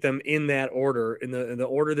would rank them in that order, in the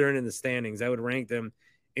order they're in the standings. I would rank them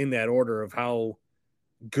in that order of how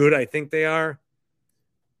good I think they are.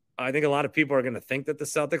 I think a lot of people are going to think that the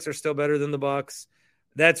Celtics are still better than the Bucks.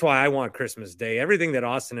 That's why I want Christmas Day. Everything that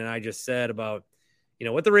Austin and I just said about,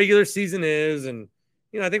 what the regular season is. And,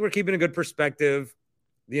 I think we're keeping a good perspective.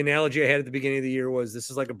 The analogy I had at the beginning of the year was this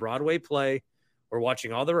is like a Broadway play. We're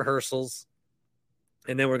watching all the rehearsals,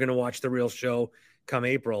 and then we're going to watch the real show come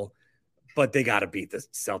April. But they got to beat the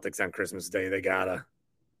Celtics on Christmas Day. They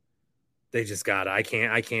just got to. I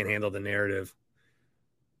can't handle the narrative.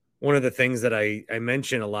 One of the things that I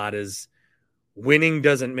mention a lot is winning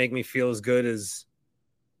doesn't make me feel as good as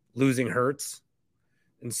losing hurts.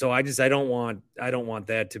 And so I don't want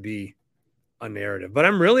that to be a narrative. But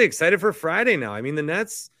I'm really excited for Friday now. I mean, the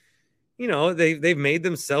Nets, they've made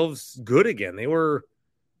themselves good again. They were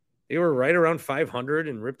right around 500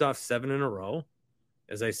 and ripped off 7 in a row,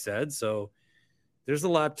 as I said. So there's a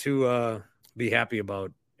lot to be happy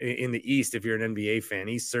about in the East if you're an NBA fan.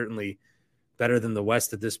 He's certainly better than the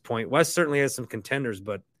West at this point. West certainly has some contenders,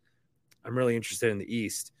 but I'm really interested in the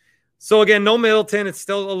East. So again, no Middleton. It's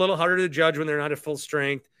still a little harder to judge when they're not at full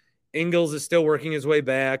strength. Ingles is still working his way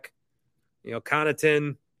back.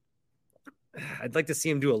 Connaughton, I'd like to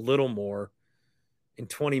see him do a little more in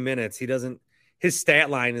 20 minutes. His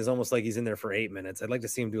stat line is almost like he's in there for 8 minutes. I'd like to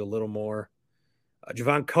see him do a little more.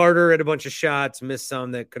 Javon Carter had a bunch of shots, missed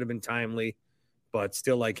some that could have been timely, but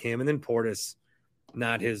still like him. And then Portis,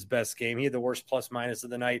 not his best game. He had the worst plus minus of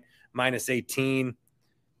the night, -18,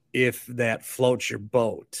 if that floats your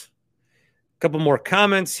boat. A couple more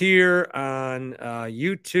comments here on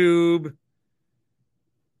YouTube.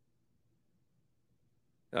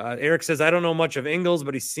 Eric says, I don't know much of Ingles,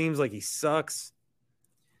 but he seems like he sucks.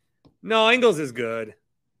 No, Ingles is good.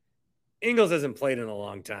 Ingles hasn't played in a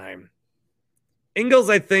long time. Ingles,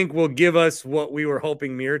 I think, will give us what we were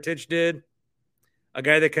hoping Mirotić did. A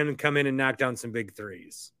guy that can come in and knock down some big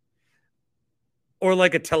threes. Or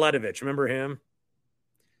like a Teletovic. Remember him?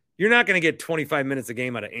 You're not going to get 25 minutes a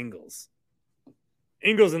game out of Ingles.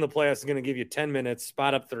 Ingles in the playoffs is going to give you 10 minutes,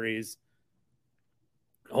 spot up threes.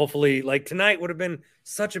 Hopefully, like tonight would have been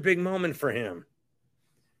such a big moment for him.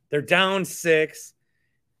 They're down 6.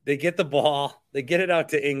 They get the ball. They get it out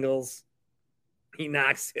to Ingles. He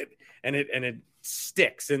knocks it, and it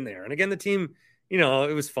sticks in there. And again, the team,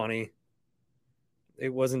 it was funny. It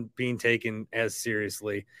wasn't being taken as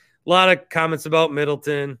seriously. A lot of comments about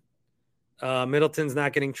Middleton. Middleton's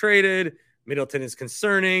not getting traded. Middleton is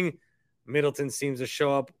concerning. Middleton seems to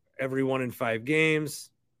show up every 1 in 5 games.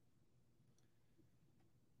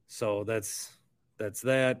 So that's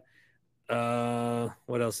that.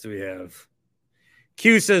 What else do we have?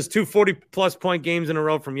 Q says 2 40-plus point games in a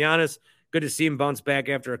row from Giannis. Good to see him bounce back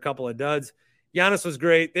after a couple of duds. Giannis was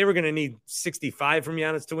great. They were going to need 65 from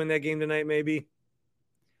Giannis to win that game tonight, maybe.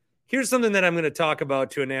 Here's something that I'm going to talk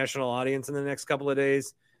about to a national audience in the next couple of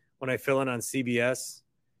days when I fill in on CBS,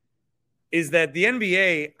 is that the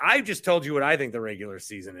NBA, I just told you what I think the regular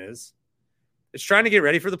season is. It's trying to get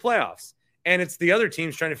ready for the playoffs. And it's the other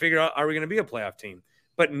teams trying to figure out, are we going to be a playoff team?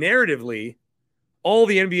 But narratively, all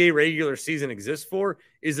the NBA regular season exists for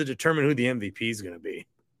is to determine who the MVP is going to be.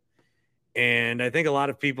 And I think a lot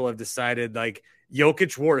of people have decided, like,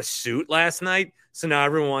 Jokic wore a suit last night, so now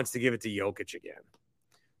everyone wants to give it to Jokic again.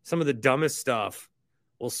 Some of the dumbest stuff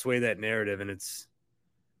will sway that narrative, and it's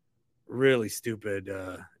really stupid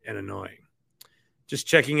and annoying. Just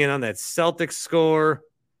checking in on that Celtics score.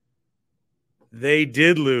 They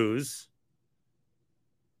did lose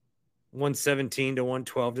 117 to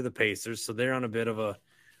 112 to the Pacers, so they're on a bit of a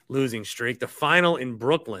losing streak. The final in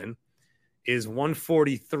Brooklyn is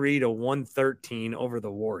 143 to 113 over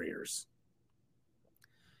the Warriors.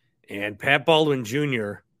 And Pat Baldwin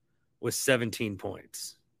Jr. was 17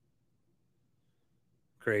 points.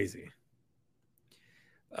 Crazy.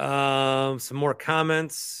 Some more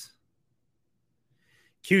comments.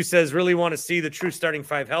 Q says, really want to see the true starting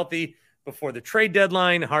five healthy before the trade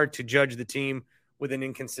deadline. Hard to judge the team with an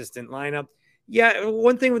inconsistent lineup. Yeah,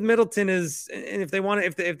 one thing with Middleton is, and if they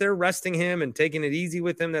want to, if they're resting him and taking it easy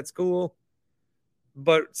with him, that's cool.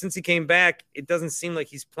 But since he came back, it doesn't seem like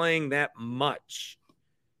he's playing that much.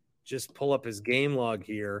 Just pull up his game log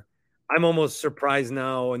here. I'm almost surprised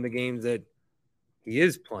now in the games that he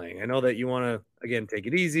is playing. I know that you want to, again, take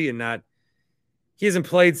it easy and not – he hasn't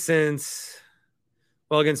played since,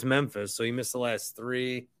 well, against Memphis, so he missed the last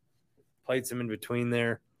 3. Played some in between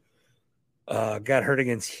there. Got hurt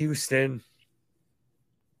against Houston.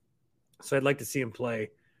 So I'd like to see him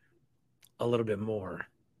play a little bit more.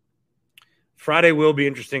 Friday will be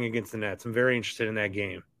interesting against the Nets. I'm very interested in that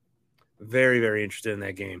game. Very, very interested in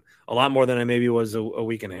that game. A lot more than I maybe was a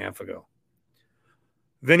week and a half ago.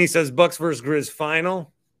 Vinny says Bucks versus Grizz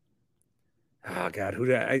final. Oh, God.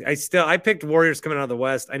 I picked Warriors coming out of the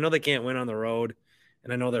West. I know they can't win on the road,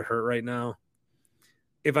 and I know they're hurt right now.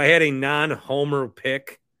 If I had a non-homer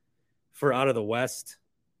pick for out of the West,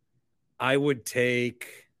 I would take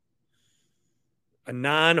a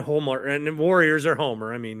non-homer. And Warriors are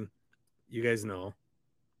homer. I mean, you guys know.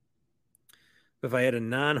 If I had a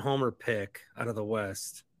non-homer pick out of the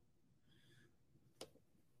West,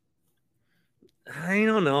 I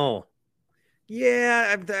don't know.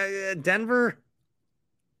 Yeah, Denver.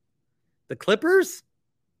 The Clippers?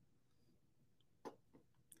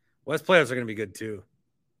 West playoffs are going to be good too.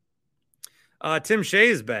 Tim Shea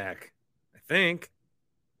is back, I think.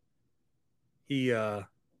 He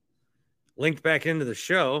linked back into the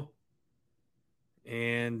show,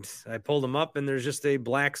 and I pulled him up, and there's just a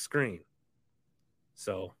black screen.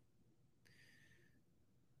 So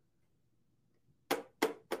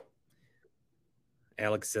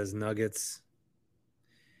Alex says Nuggets.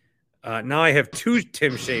 Now I have 2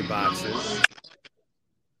 Tim Shea boxes.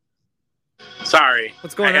 Sorry.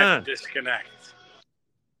 What's going on? Disconnect.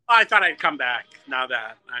 I thought I'd come back now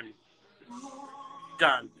that I'm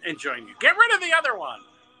done enjoying you. Get rid of the other one.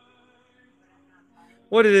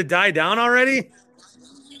 What, did it die down already?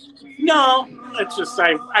 No, it's just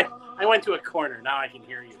I went to a corner. Now I can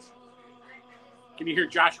hear you. Can you hear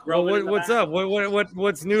Josh Groban? What's up?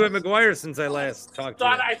 What's new at McGuire since I last talked to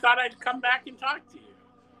you? I thought I'd come back and talk to you.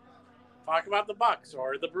 Talk about the Bucks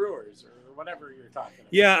or the Brewers or whatever you're talking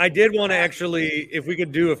about. Yeah, I did want to actually, if we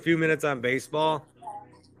could do a few minutes on baseball.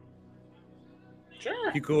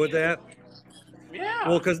 Sure. You cool with that? Yeah.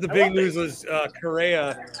 Well, because the big news was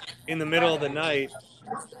Correa in the middle of the night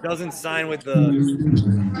doesn't sign with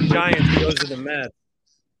the Giants. He goes to the Mets.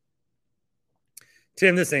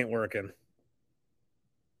 Tim, this ain't working.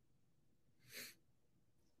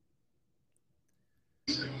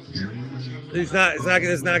 It's not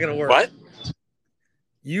going to work. What?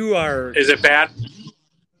 You are. Is it bad?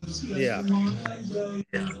 Yeah.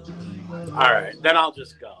 All right. Then I'll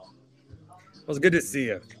just go. It was good to see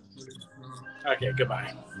you. Okay.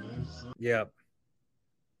 Goodbye. Yep.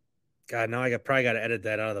 God, now I probably got to edit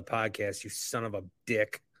that out of the podcast, you son of a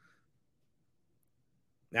dick.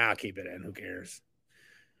 Nah, I'll keep it in. Who cares?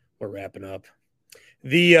 We're wrapping up.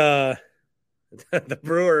 The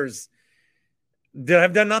Brewers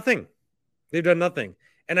have done nothing. They've done nothing.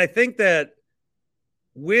 And I think that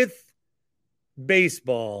with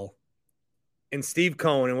baseball and Steve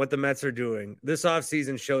Cohen and what the Mets are doing, this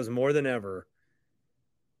offseason shows more than ever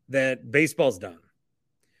that baseball's done.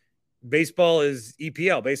 Baseball is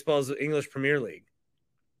EPL. Baseball is the English Premier League,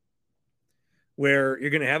 where you're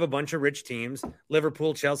going to have a bunch of rich teams,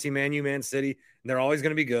 Liverpool, Chelsea, Man U, Man City, and they're always going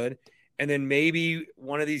to be good. And then maybe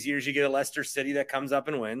one of these years you get a Leicester City that comes up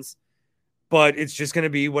and wins. But it's just going to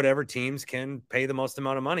be whatever teams can pay the most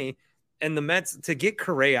amount of money. And the Mets, to get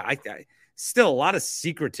Correa, I still a lot of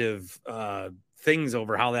secretive things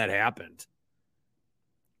over how that happened.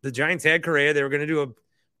 The Giants had Correa. They were going to do a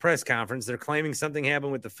press conference. They're claiming something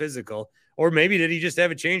happened with the physical. Or maybe did he just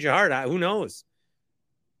have a change of heart? Who knows?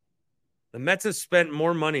 The Mets have spent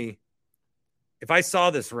more money. If I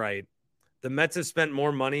saw this right, the Mets have spent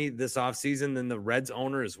more money this offseason than the Reds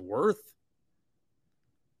owner is worth.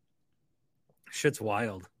 Shit's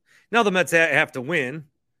wild. Now the Mets have to win,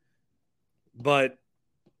 but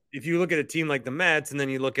if you look at a team like the Mets and then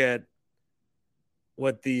you look at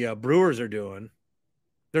what the Brewers are doing,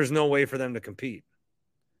 there's no way for them to compete.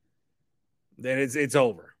 Then it's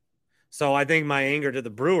over. So I think my anger to the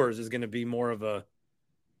Brewers is going to be more of a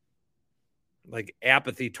like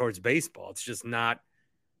apathy towards baseball. It's just not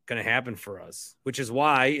going to happen for us, which is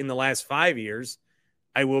why in the last 5 years,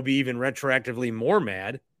 I will be even retroactively more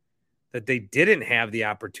mad that they didn't have the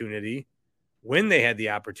opportunity when they had the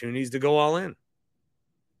opportunities to go all in,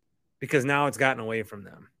 because now it's gotten away from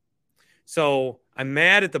them. So I'm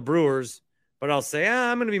mad at the Brewers, but I'll say,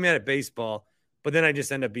 I'm going to be mad at baseball, but then I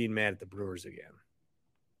just end up being mad at the Brewers again.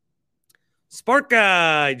 Spark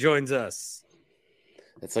Guy joins us.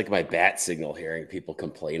 It's like my bat signal hearing people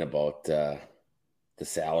complain about the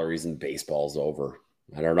salaries and baseball's over.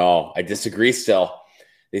 I don't know. I disagree still.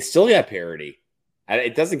 They still got parity.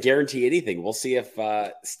 It doesn't guarantee anything. We'll see if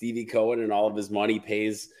Stevie Cohen and all of his money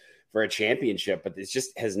pays for a championship, but it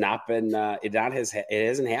just has not been. It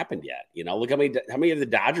hasn't happened yet. You know, look how many of the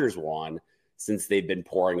Dodgers won since they've been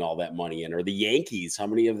pouring all that money in, or the Yankees. How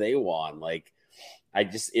many have they won? Like,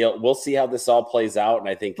 we'll see how this all plays out. And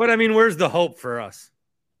I think, but I mean, where's the hope for us?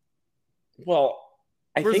 Well,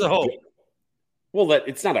 where's the hope? Well, that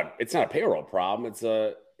it's not a payroll problem.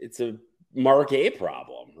 It's a Mark A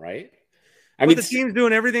problem, right? I mean, the team's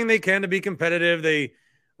doing everything they can to be competitive. They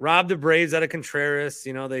robbed the Braves out of Contreras.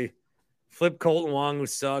 You know, they flipped Colton Wong, who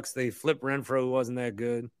sucks. They flipped Renfroe, who wasn't that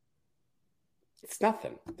good. It's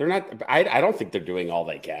nothing. They're not. I don't think they're doing all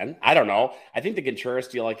they can. I don't know. I think the Contreras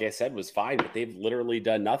deal, like I said, was fine, but they've literally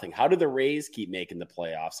done nothing. How do the Rays keep making the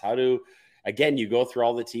playoffs? Again, you go through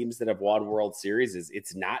all the teams that have won World Series.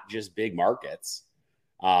 It's not just big markets.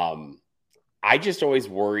 I just always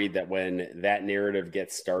worry that when that narrative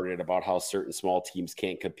gets started about how certain small teams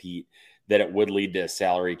can't compete, that it would lead to a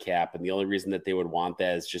salary cap. And the only reason that they would want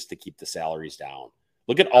that is just to keep the salaries down.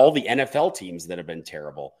 Look at all the NFL teams that have been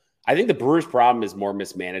terrible. I think the Brewers' problem is more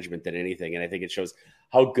mismanagement than anything. And I think it shows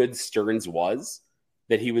how good Stearns was,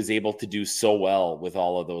 that he was able to do so well with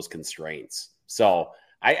all of those constraints. So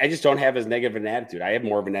I just don't have as negative an attitude. I have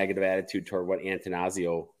more of a negative attitude toward what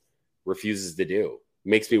Antanasio refuses to do.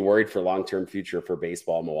 Makes me worried for long-term future for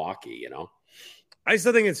baseball in Milwaukee, you know? I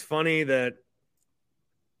still think it's funny that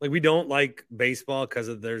we don't like baseball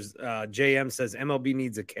because there's JM says MLB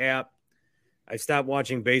needs a cap. I stopped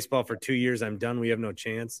watching baseball for 2 years. I'm done. We have no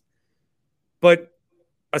chance. But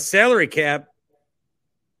a salary cap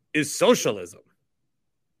is socialism.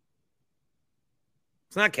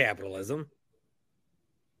 It's not capitalism.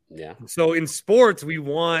 Yeah. So in sports, we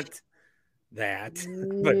want that.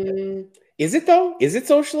 But is it though? Is it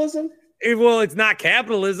socialism? It's not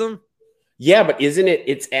capitalism. Yeah, but isn't it?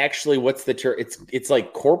 It's actually what's the term? It's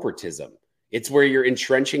like corporatism. It's where you're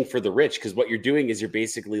entrenching for the rich, because what you're doing is you're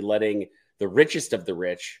basically letting the richest of the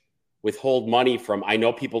rich withhold money from. I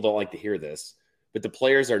know people don't like to hear this, but the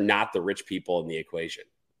players are not the rich people in the equation.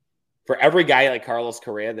 For every guy like Carlos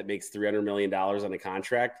Correa that makes $300 million on a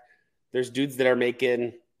contract, there's dudes that are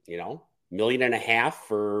making, $1.5 million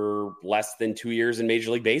for less than 2 years in Major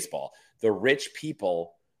League Baseball. The rich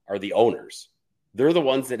people are the owners. They're the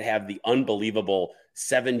ones that have the unbelievable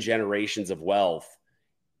 7 generations of wealth.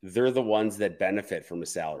 They're the ones that benefit from a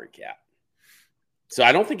salary cap. So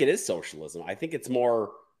I don't think it is socialism. I think it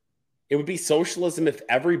would be socialism if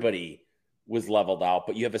everybody was leveled out,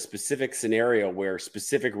 but you have a specific scenario where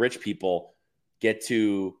specific rich people get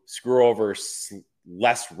to screw over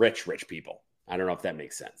less rich people. I don't know if that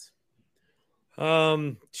makes sense.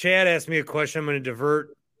 Chad asked me a question. I'm going to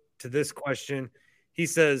divert to this question. He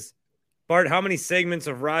says, Bart, how many segments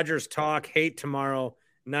of Rogers Talk Hate tomorrow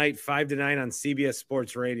night, 5 to 9 on CBS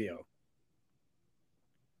Sports Radio?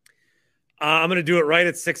 I'm going to do it right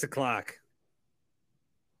at 6 o'clock.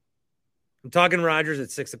 I'm talking Rogers at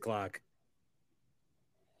 6 o'clock.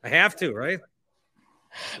 I have to, right?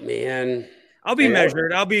 Man, I'll be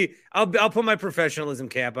measured. I'll put my professionalism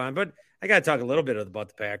cap on, but I got to talk a little bit about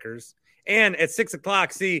the Packers. And at 6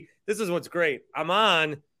 o'clock, see, this is what's great. I'm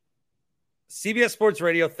on CBS Sports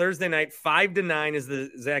Radio Thursday night, 5 to 9 is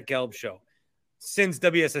the Zach Gelb show. Since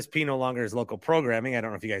WSSP no longer is local programming, I don't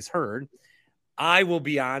know if you guys heard, I will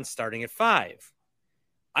be on starting at 5.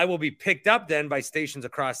 I will be picked up then by stations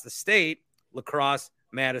across the state, La Crosse,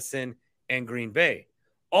 Madison, and Green Bay.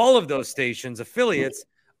 All of those stations, affiliates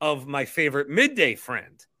of my favorite midday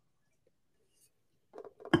friend.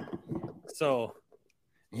 So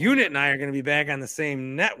Unit and I are going to be back on the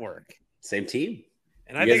same network. Same team.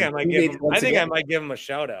 And I think I might give him a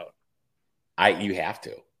shout out. You have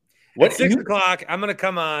to. At 6 o'clock, I'm going to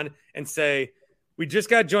come on and say, we just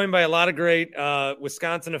got joined by a lot of great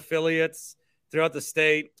Wisconsin affiliates throughout the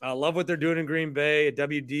state. I love what they're doing in Green Bay at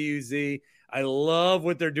WDUZ. I love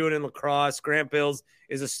what they're doing in lacrosse. Grant Bills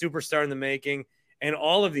is a superstar in the making. And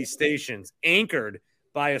all of these stations anchored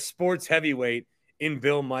by a sports heavyweight in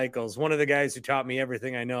Bill Michaels, one of the guys who taught me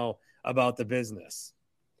everything I know about the business.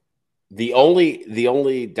 The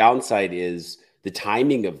only downside is the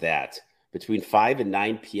timing of that between 5 and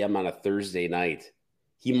 9 p.m. on a Thursday night.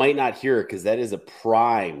 He might not hear it because that is a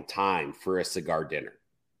prime time for a cigar dinner.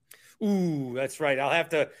 Ooh, that's right. I'll have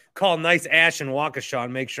to call Nice Ash in Waukesha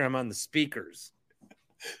and make sure I'm on the speakers.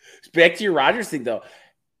 Back to your Rodgers thing, though.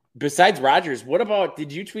 Besides Rodgers, what about,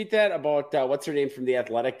 did you tweet that about what's her name from The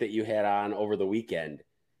Athletic that you had on over the weekend?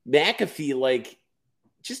 McAfee, like,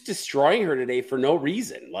 just destroying her today for no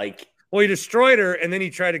reason. Like, well, he destroyed her, and then he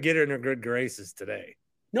tried to get her in her good graces today.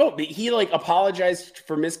 No, but he, like, apologized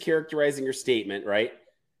for mischaracterizing her statement, right?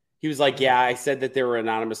 He was like, yeah, I said that there were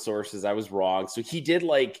anonymous sources. I was wrong. So he did,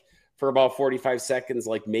 like, for about 45 seconds,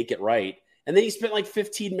 like, make it right. And then he spent, like,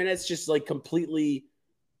 15 minutes just, like, completely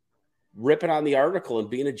ripping on the article and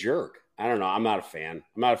being a jerk. I don't know. I'm not a fan.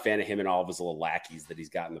 I'm not a fan of him and all of his little lackeys that he's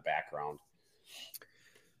got in the background.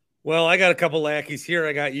 Well, I got a couple lackeys here.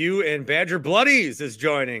 I got you, and Badger Bloodies is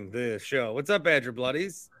joining the show. What's up, Badger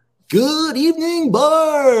Bloodies? Good evening,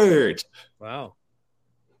 Bart. Wow.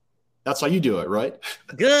 That's how you do it, right?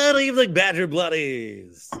 Good evening, Badger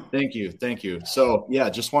Bloodies. Thank you. Thank you. So, yeah,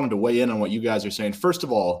 just wanted to weigh in on what you guys are saying. First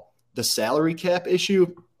of all, the salary cap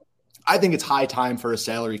issue, I think it's high time for a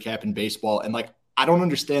salary cap in baseball. And, like, I don't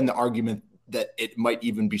understand the argument that it might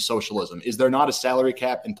even be socialism. Is there not a salary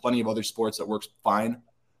cap in plenty of other sports that works fine?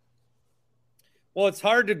 Well, it's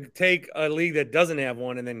hard to take a league that doesn't have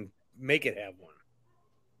one and then make it have one.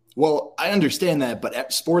 Well, I understand that,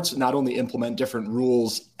 but sports not only implement different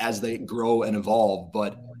rules as they grow and evolve,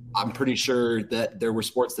 but I'm pretty sure that there were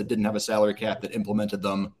sports that didn't have a salary cap that implemented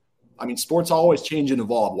them. I mean, sports always change and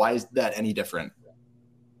evolve. Why is that any different?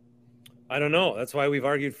 I don't know. That's why we've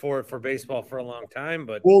argued for it for baseball for a long time.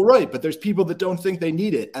 But well, right. But there's people that don't think they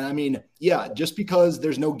need it. And I mean, yeah, just because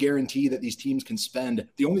there's no guarantee that these teams can spend,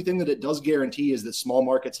 the only thing that it does guarantee is that small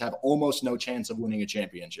markets have almost no chance of winning a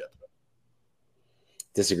championship.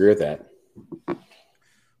 Disagree with that.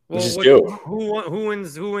 Well, who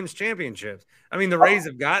wins championships? I mean, the Rays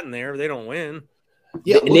have gotten there. They don't win.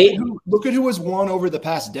 Yeah, look at who has won over the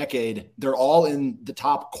past decade. They're all in the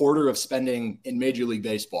top quarter of spending in Major League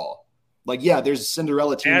Baseball. Like, yeah, there's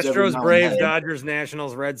Cinderella teams. Astros, Braves, Dodgers,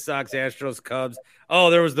 Nationals, Red Sox, Astros, Cubs. Oh,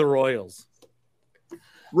 there was the Royals.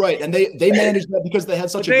 Right, and they managed that because they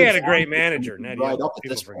had such a great manager. Right up at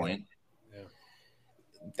this point.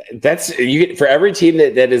 That's for every team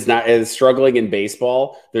that is struggling in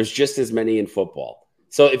baseball, there's just as many in football.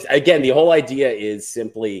 So again, the whole idea is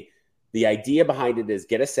simply the idea behind it is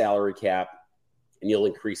get a salary cap and you'll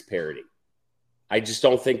increase parity. I just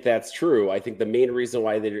don't think that's true. I think the main reason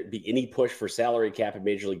why there'd be any push for salary cap in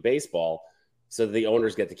Major League Baseball so that the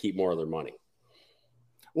owners get to keep more of their money.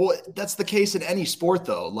 Well, that's the case in any sport,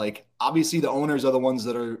 though. Like, obviously, the owners are the ones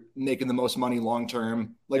that are making the most money long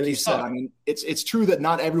term. Like you said, I mean, it's true that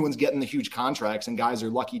not everyone's getting the huge contracts, and guys are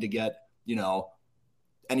lucky to get,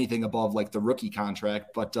 anything above like the rookie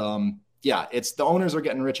contract. But yeah, it's the owners are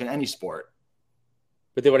getting rich in any sport.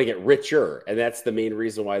 But they want to get richer, and that's the main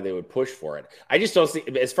reason why they would push for it. I just don't see,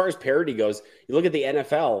 as far as parity goes, you look at the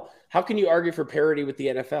NFL, how can you argue for parity with the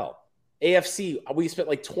NFL? AFC, we spent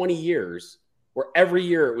like 20 years where every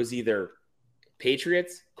year it was either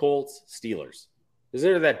Patriots, Colts, Steelers. Isn't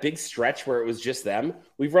there that big stretch where it was just them?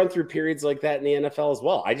 We've run through periods like that in the NFL as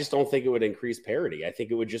well. I just don't think it would increase parity. I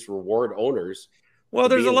think it would just reward owners. Well,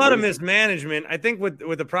 there's a lot of mismanagement. I think what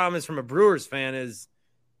the problem is from a Brewers fan is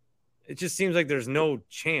it just seems like there's no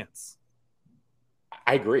chance.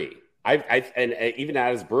 I agree. And even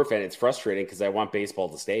as a Brewer fan, it's frustrating because I want baseball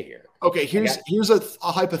to stay here. Okay, here's a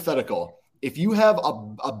hypothetical. If you have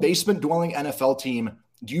a basement-dwelling NFL team,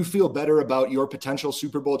 do you feel better about your potential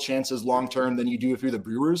Super Bowl chances long-term than you do if you're the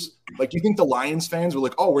Brewers? Like, do you think the Lions fans were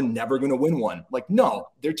like, oh, we're never going to win one? Like, no,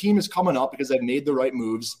 their team is coming up because they've made the right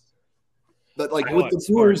moves. But, like, with the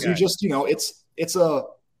Brewers, you just, it's a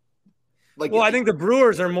 – like. Well, I think the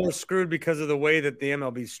Brewers are more screwed because of the way that the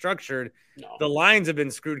MLB is structured. No. The Lions have been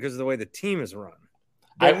screwed because of the way the team is run.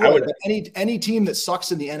 I would any team that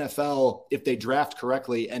sucks in the NFL, if they draft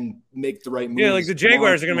correctly and make the right moves. Yeah, like the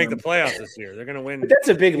Jaguars are going to make the playoffs this year. They're going to win. But that's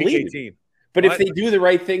a big lead team. But if they do the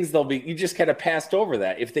right things, they'll be. You just kind of passed over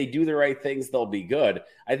that. If they do the right things, they'll be good.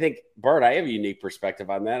 I think, Bart, I have a unique perspective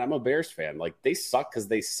on that. I'm a Bears fan. Like, they suck because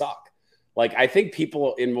they suck. Like, I think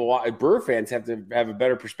people in Milwaukee, Brewer fans have to have a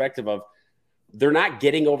better perspective of they're not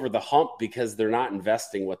getting over the hump because they're not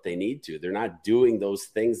investing what they need to. They're not doing those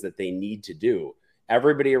things that they need to do.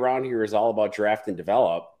 Everybody around here is all about draft and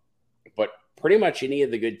develop, but pretty much any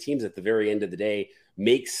of the good teams at the very end of the day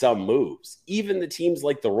make some moves. Even the teams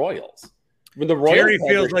like the Royals. When the Royals Jerry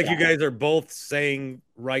feels like you guys are both saying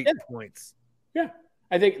right points. Yeah.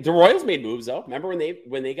 I think the Royals made moves though. Remember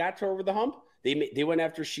when they got to over the hump? They went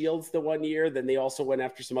after Shields the one year, then they also went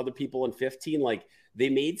after some other people in 15. Like they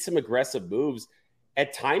made some aggressive moves.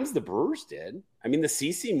 At times the Brewers did. I mean, the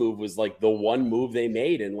CC move was like the one move they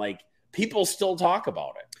made, and like people still talk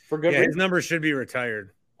about it for good reason. His numbers should be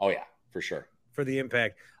retired. Oh yeah, for sure. For the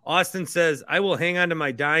impact. Austin says, I will hang on to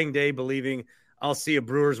my dying day believing I'll see a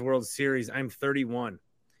Brewers World Series. I'm 31.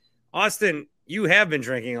 Austin, you have been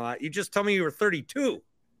drinking a lot. You just told me you were 32.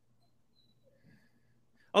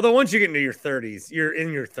 Although once you get into your 30s, you're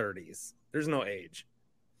in your 30s. There's no age.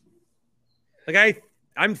 Like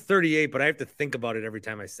I'm 38, but I have to think about it every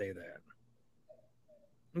time I say that.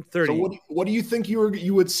 I'm 30. So what do you think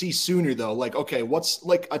you would see sooner though? Like, okay, what's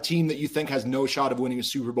like a team that you think has no shot of winning a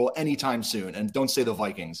Super Bowl anytime soon? And don't say the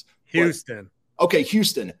Vikings. Houston. But, okay,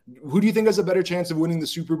 Houston. Who do you think has a better chance of winning the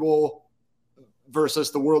Super Bowl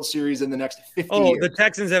versus the World Series in the next 50 years? The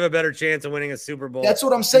Texans have a better chance of winning a Super Bowl. That's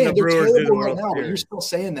what I'm saying. They're terrible right now, Series. but you're still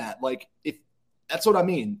saying that. Like, if that's what I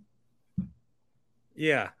mean.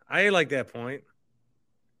 Yeah, I like that point.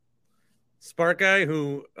 Spark guy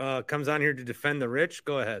who comes on here to defend the rich.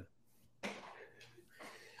 Go ahead.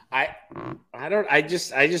 I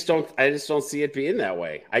just don't see it being that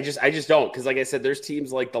way. I just don't, because like I said, there's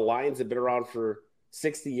teams like the Lions have been around for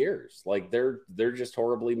 60 years. Like they're just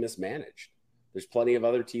horribly mismanaged. There's plenty of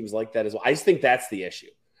other teams like that as well. I just think that's the issue.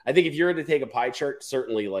 I think if you're going to take a pie chart,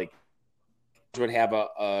 certainly like would have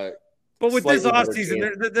a but with this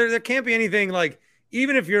offseason, there can't be anything like,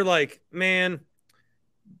 even if you're like, man,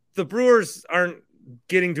 the Brewers aren't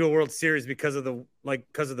getting to a World Series because of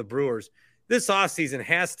the Brewers. This offseason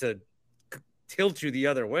has to tilt you the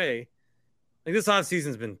other way. Like this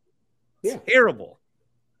offseason's been terrible.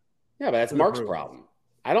 Yeah, but that's Mark's problem.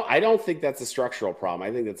 I don't think that's a structural problem.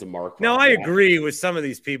 I think that's a Mark problem. No, I agree with some of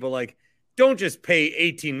these people. Like, don't just pay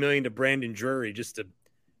 $18 million to Brandon Drury just to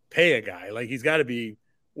pay a guy. Like, he's got to be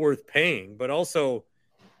worth paying, but also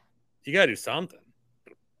you got to do something.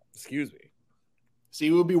 Excuse me. See,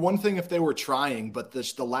 it would be one thing if they were trying, but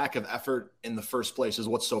the lack of effort in the first place is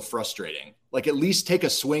what's so frustrating. Like, at least take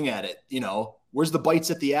a swing at it. You know, where's the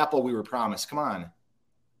bites at the apple we were promised? Come on.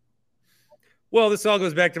 Well, this all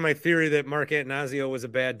goes back to my theory that Mark Attanasio was a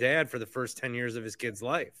bad dad for the first 10 years of his kid's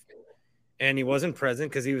life. And he wasn't present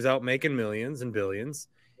because he was out making millions and billions.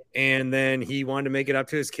 And then he wanted to make it up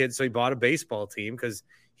to his kids. So he bought a baseball team because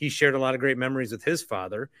he shared a lot of great memories with his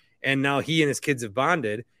father. And now he and his kids have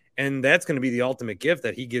bonded. And that's going to be the ultimate gift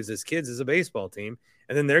that he gives his kids is a baseball team.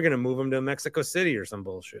 And then they're going to move him to Mexico City or some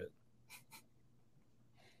bullshit.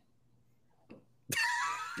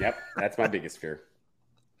 Yep. That's my biggest fear.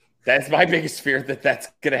 That's my biggest fear that's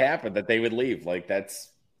going to happen, that they would leave. Like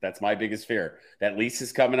that's my biggest fear. That lease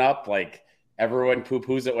is coming up. Like everyone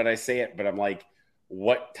poo-poos it when I say it, but I'm like,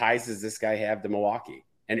 what ties does this guy have to Milwaukee?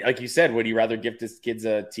 And like you said, would he rather give his kids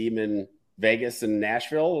a team in Vegas and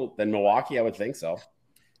Nashville than Milwaukee? I would think so.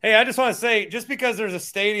 Hey, I just want to say, just because there's a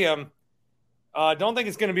stadium, don't think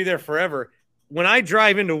it's going to be there forever. When I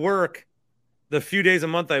drive into work, the few days a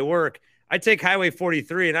month I work, I take Highway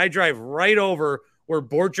 43 and I drive right over where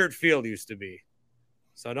Borchert Field used to be.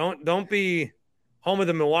 So don't be home of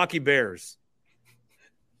the Milwaukee Bears.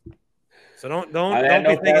 So don't be thinking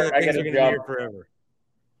that things are going to be here forever.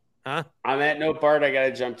 Huh? On that note, Bart, I got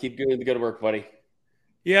to jump. Keep doing the good work, buddy.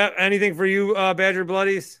 Yeah. Anything for you, Badger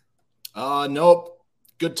Bloodies? Nope.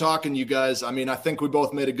 Good talking, you guys. I mean, I think we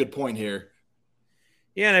both made a good point here.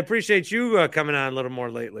 Yeah, and I appreciate you coming on a little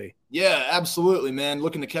more lately. Yeah, absolutely, man.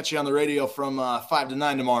 Looking to catch you on the radio from 5 to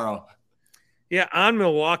 9 tomorrow. Yeah, on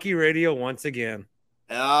Milwaukee radio once again.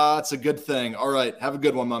 It's a good thing. All right. Have a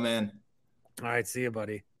good one, my man. All right. See you,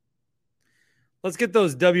 buddy. Let's get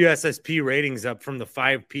those WSSP ratings up from the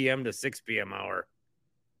 5 p.m. to 6 p.m. hour.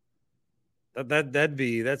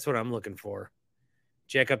 That's what I'm looking for.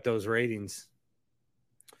 Check up those ratings.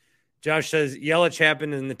 Josh says Yelich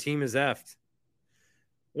happened and the team is effed.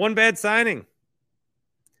 One bad signing.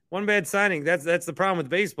 That's the problem with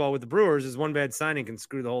baseball with the Brewers is one bad signing can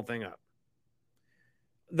screw the whole thing up.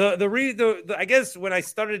 I guess when I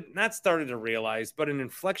not started to realize, but an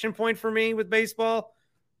inflection point for me with baseball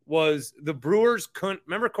was the Brewers couldn't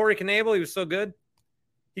remember Corey Knebel. He was so good.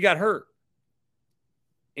 He got hurt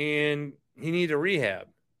and he needed a rehab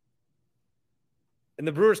and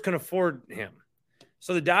the Brewers couldn't afford him.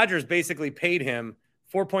 So the Dodgers basically paid him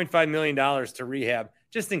 $4.5 million to rehab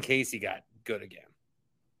just in case he got good again.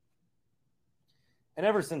 And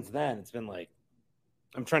ever since then, it's been like,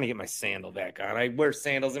 I'm trying to get my sandal back on. I wear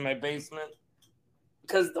sandals in my basement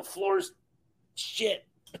because the floor's shit.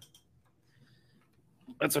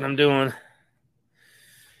 That's what I'm doing.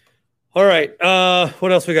 All right.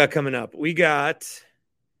 What else we got coming up? We got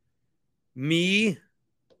me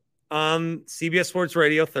on CBS Sports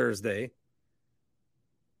Radio Thursday.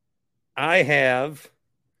 I have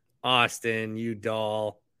Austin, you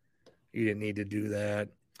doll. You didn't need to do that.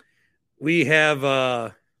 We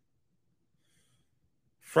have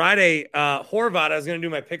Friday, Horvat. I was going to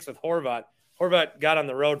do my picks with Horvat. Horvat got on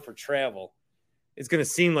the road for travel. It's going to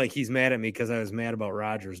seem like he's mad at me because I was mad about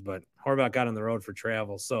Rodgers, but Horvat got on the road for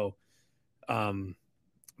travel. So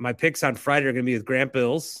my picks on Friday are going to be with Grant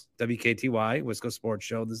Bills, WKTY, Wisco Sports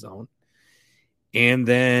Show, The Zone. And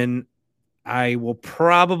then I will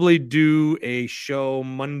probably do a show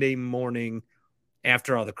Monday morning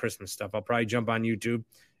after all the Christmas stuff. I'll probably jump on YouTube.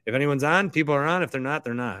 If anyone's on, people are on. If they're not,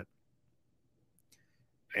 they're not.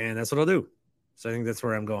 And that's what I'll do. So I think that's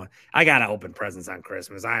where I'm going. I got to open presents on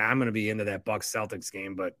Christmas. I'm going to be into that Bucks Celtics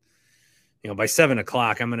game, but by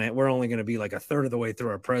 7:00, we're only going to be like a third of the way through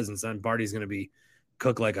our presents. And Barty's going to be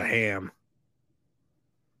cooked like a ham,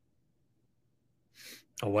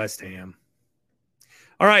 a West Ham.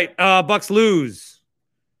 All right, Bucks lose.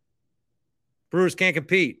 Brewers can't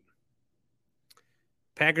compete.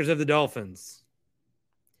 Packers have the Dolphins.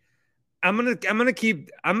 I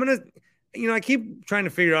keep trying to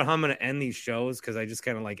figure out how I'm going to end these shows because I just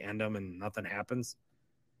kind of like end them and nothing happens.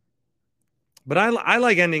 But I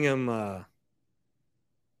like ending them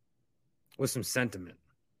with some sentiment.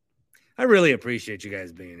 I really appreciate you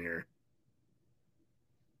guys being here.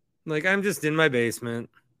 Like, I'm just in my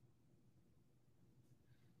basement.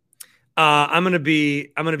 I'm gonna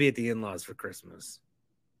be at the in-laws for Christmas.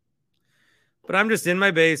 But I'm just in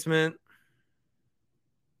my basement.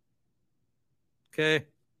 Okay.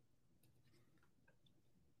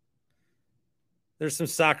 There's some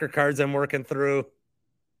soccer cards I'm working through.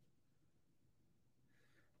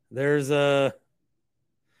 There's the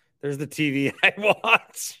TV I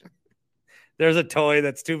watch. There's a toy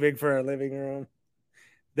that's too big for our living room.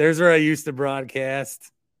 There's where I used to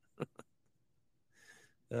broadcast.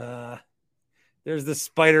 There's the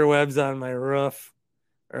spider webs on my roof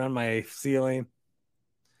or on my ceiling.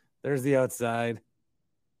 There's the outside.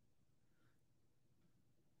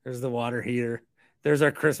 There's the water heater. There's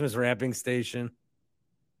our Christmas wrapping station.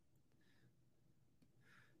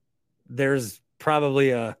 There's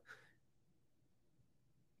probably a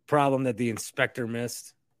problem that the inspector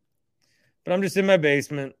missed. But I'm just in my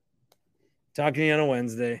basement talking to you on a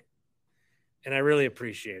Wednesday. And I really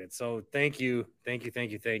appreciate it. So thank you. Thank you.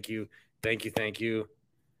 Thank you. Thank you. Thank you. Thank you.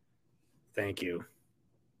 Thank you.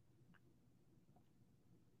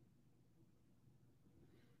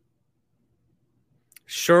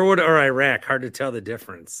 Sherwood or Iraq, hard to tell the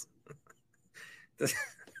difference.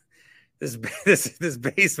 This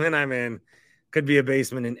basement I'm in could be a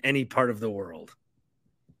basement in any part of the world.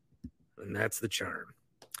 And that's the charm.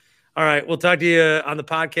 All right, we'll talk to you on the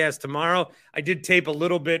podcast tomorrow. I did tape a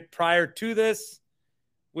little bit prior to this,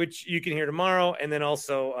 which you can hear tomorrow, and then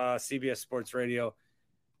also CBS Sports Radio.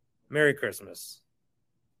 Merry Christmas.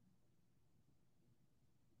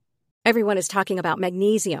 Everyone is talking about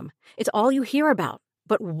magnesium. It's all you hear about.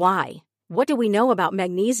 But why? What do we know about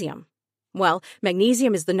magnesium? Well,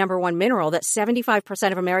 magnesium is the number one mineral that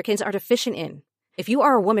 75% of Americans are deficient in. If you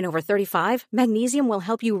are a woman over 35, magnesium will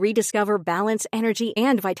help you rediscover balance, energy,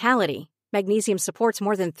 and vitality. Magnesium supports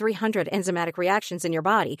more than 300 enzymatic reactions in your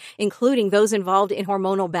body, including those involved in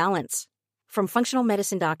hormonal balance. From functional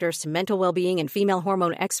medicine doctors to mental well-being and female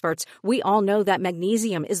hormone experts, we all know that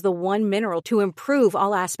magnesium is the one mineral to improve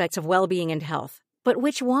all aspects of well-being and health. But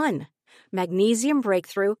which one? Magnesium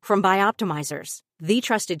Breakthrough from Bioptimizers, the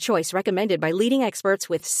trusted choice recommended by leading experts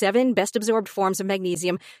with 7 best-absorbed forms of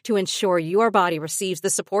magnesium to ensure your body receives the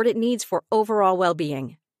support it needs for overall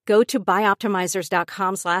well-being. Go to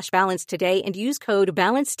bioptimizers.com/balance today and use code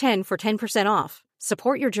BALANCE10 for 10% off.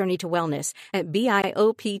 Support your journey to wellness at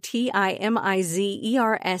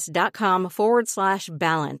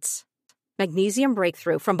bioptimizers.com/balance. Magnesium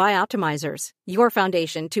Breakthrough from Bioptimizers, your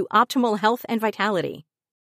foundation to optimal health and vitality.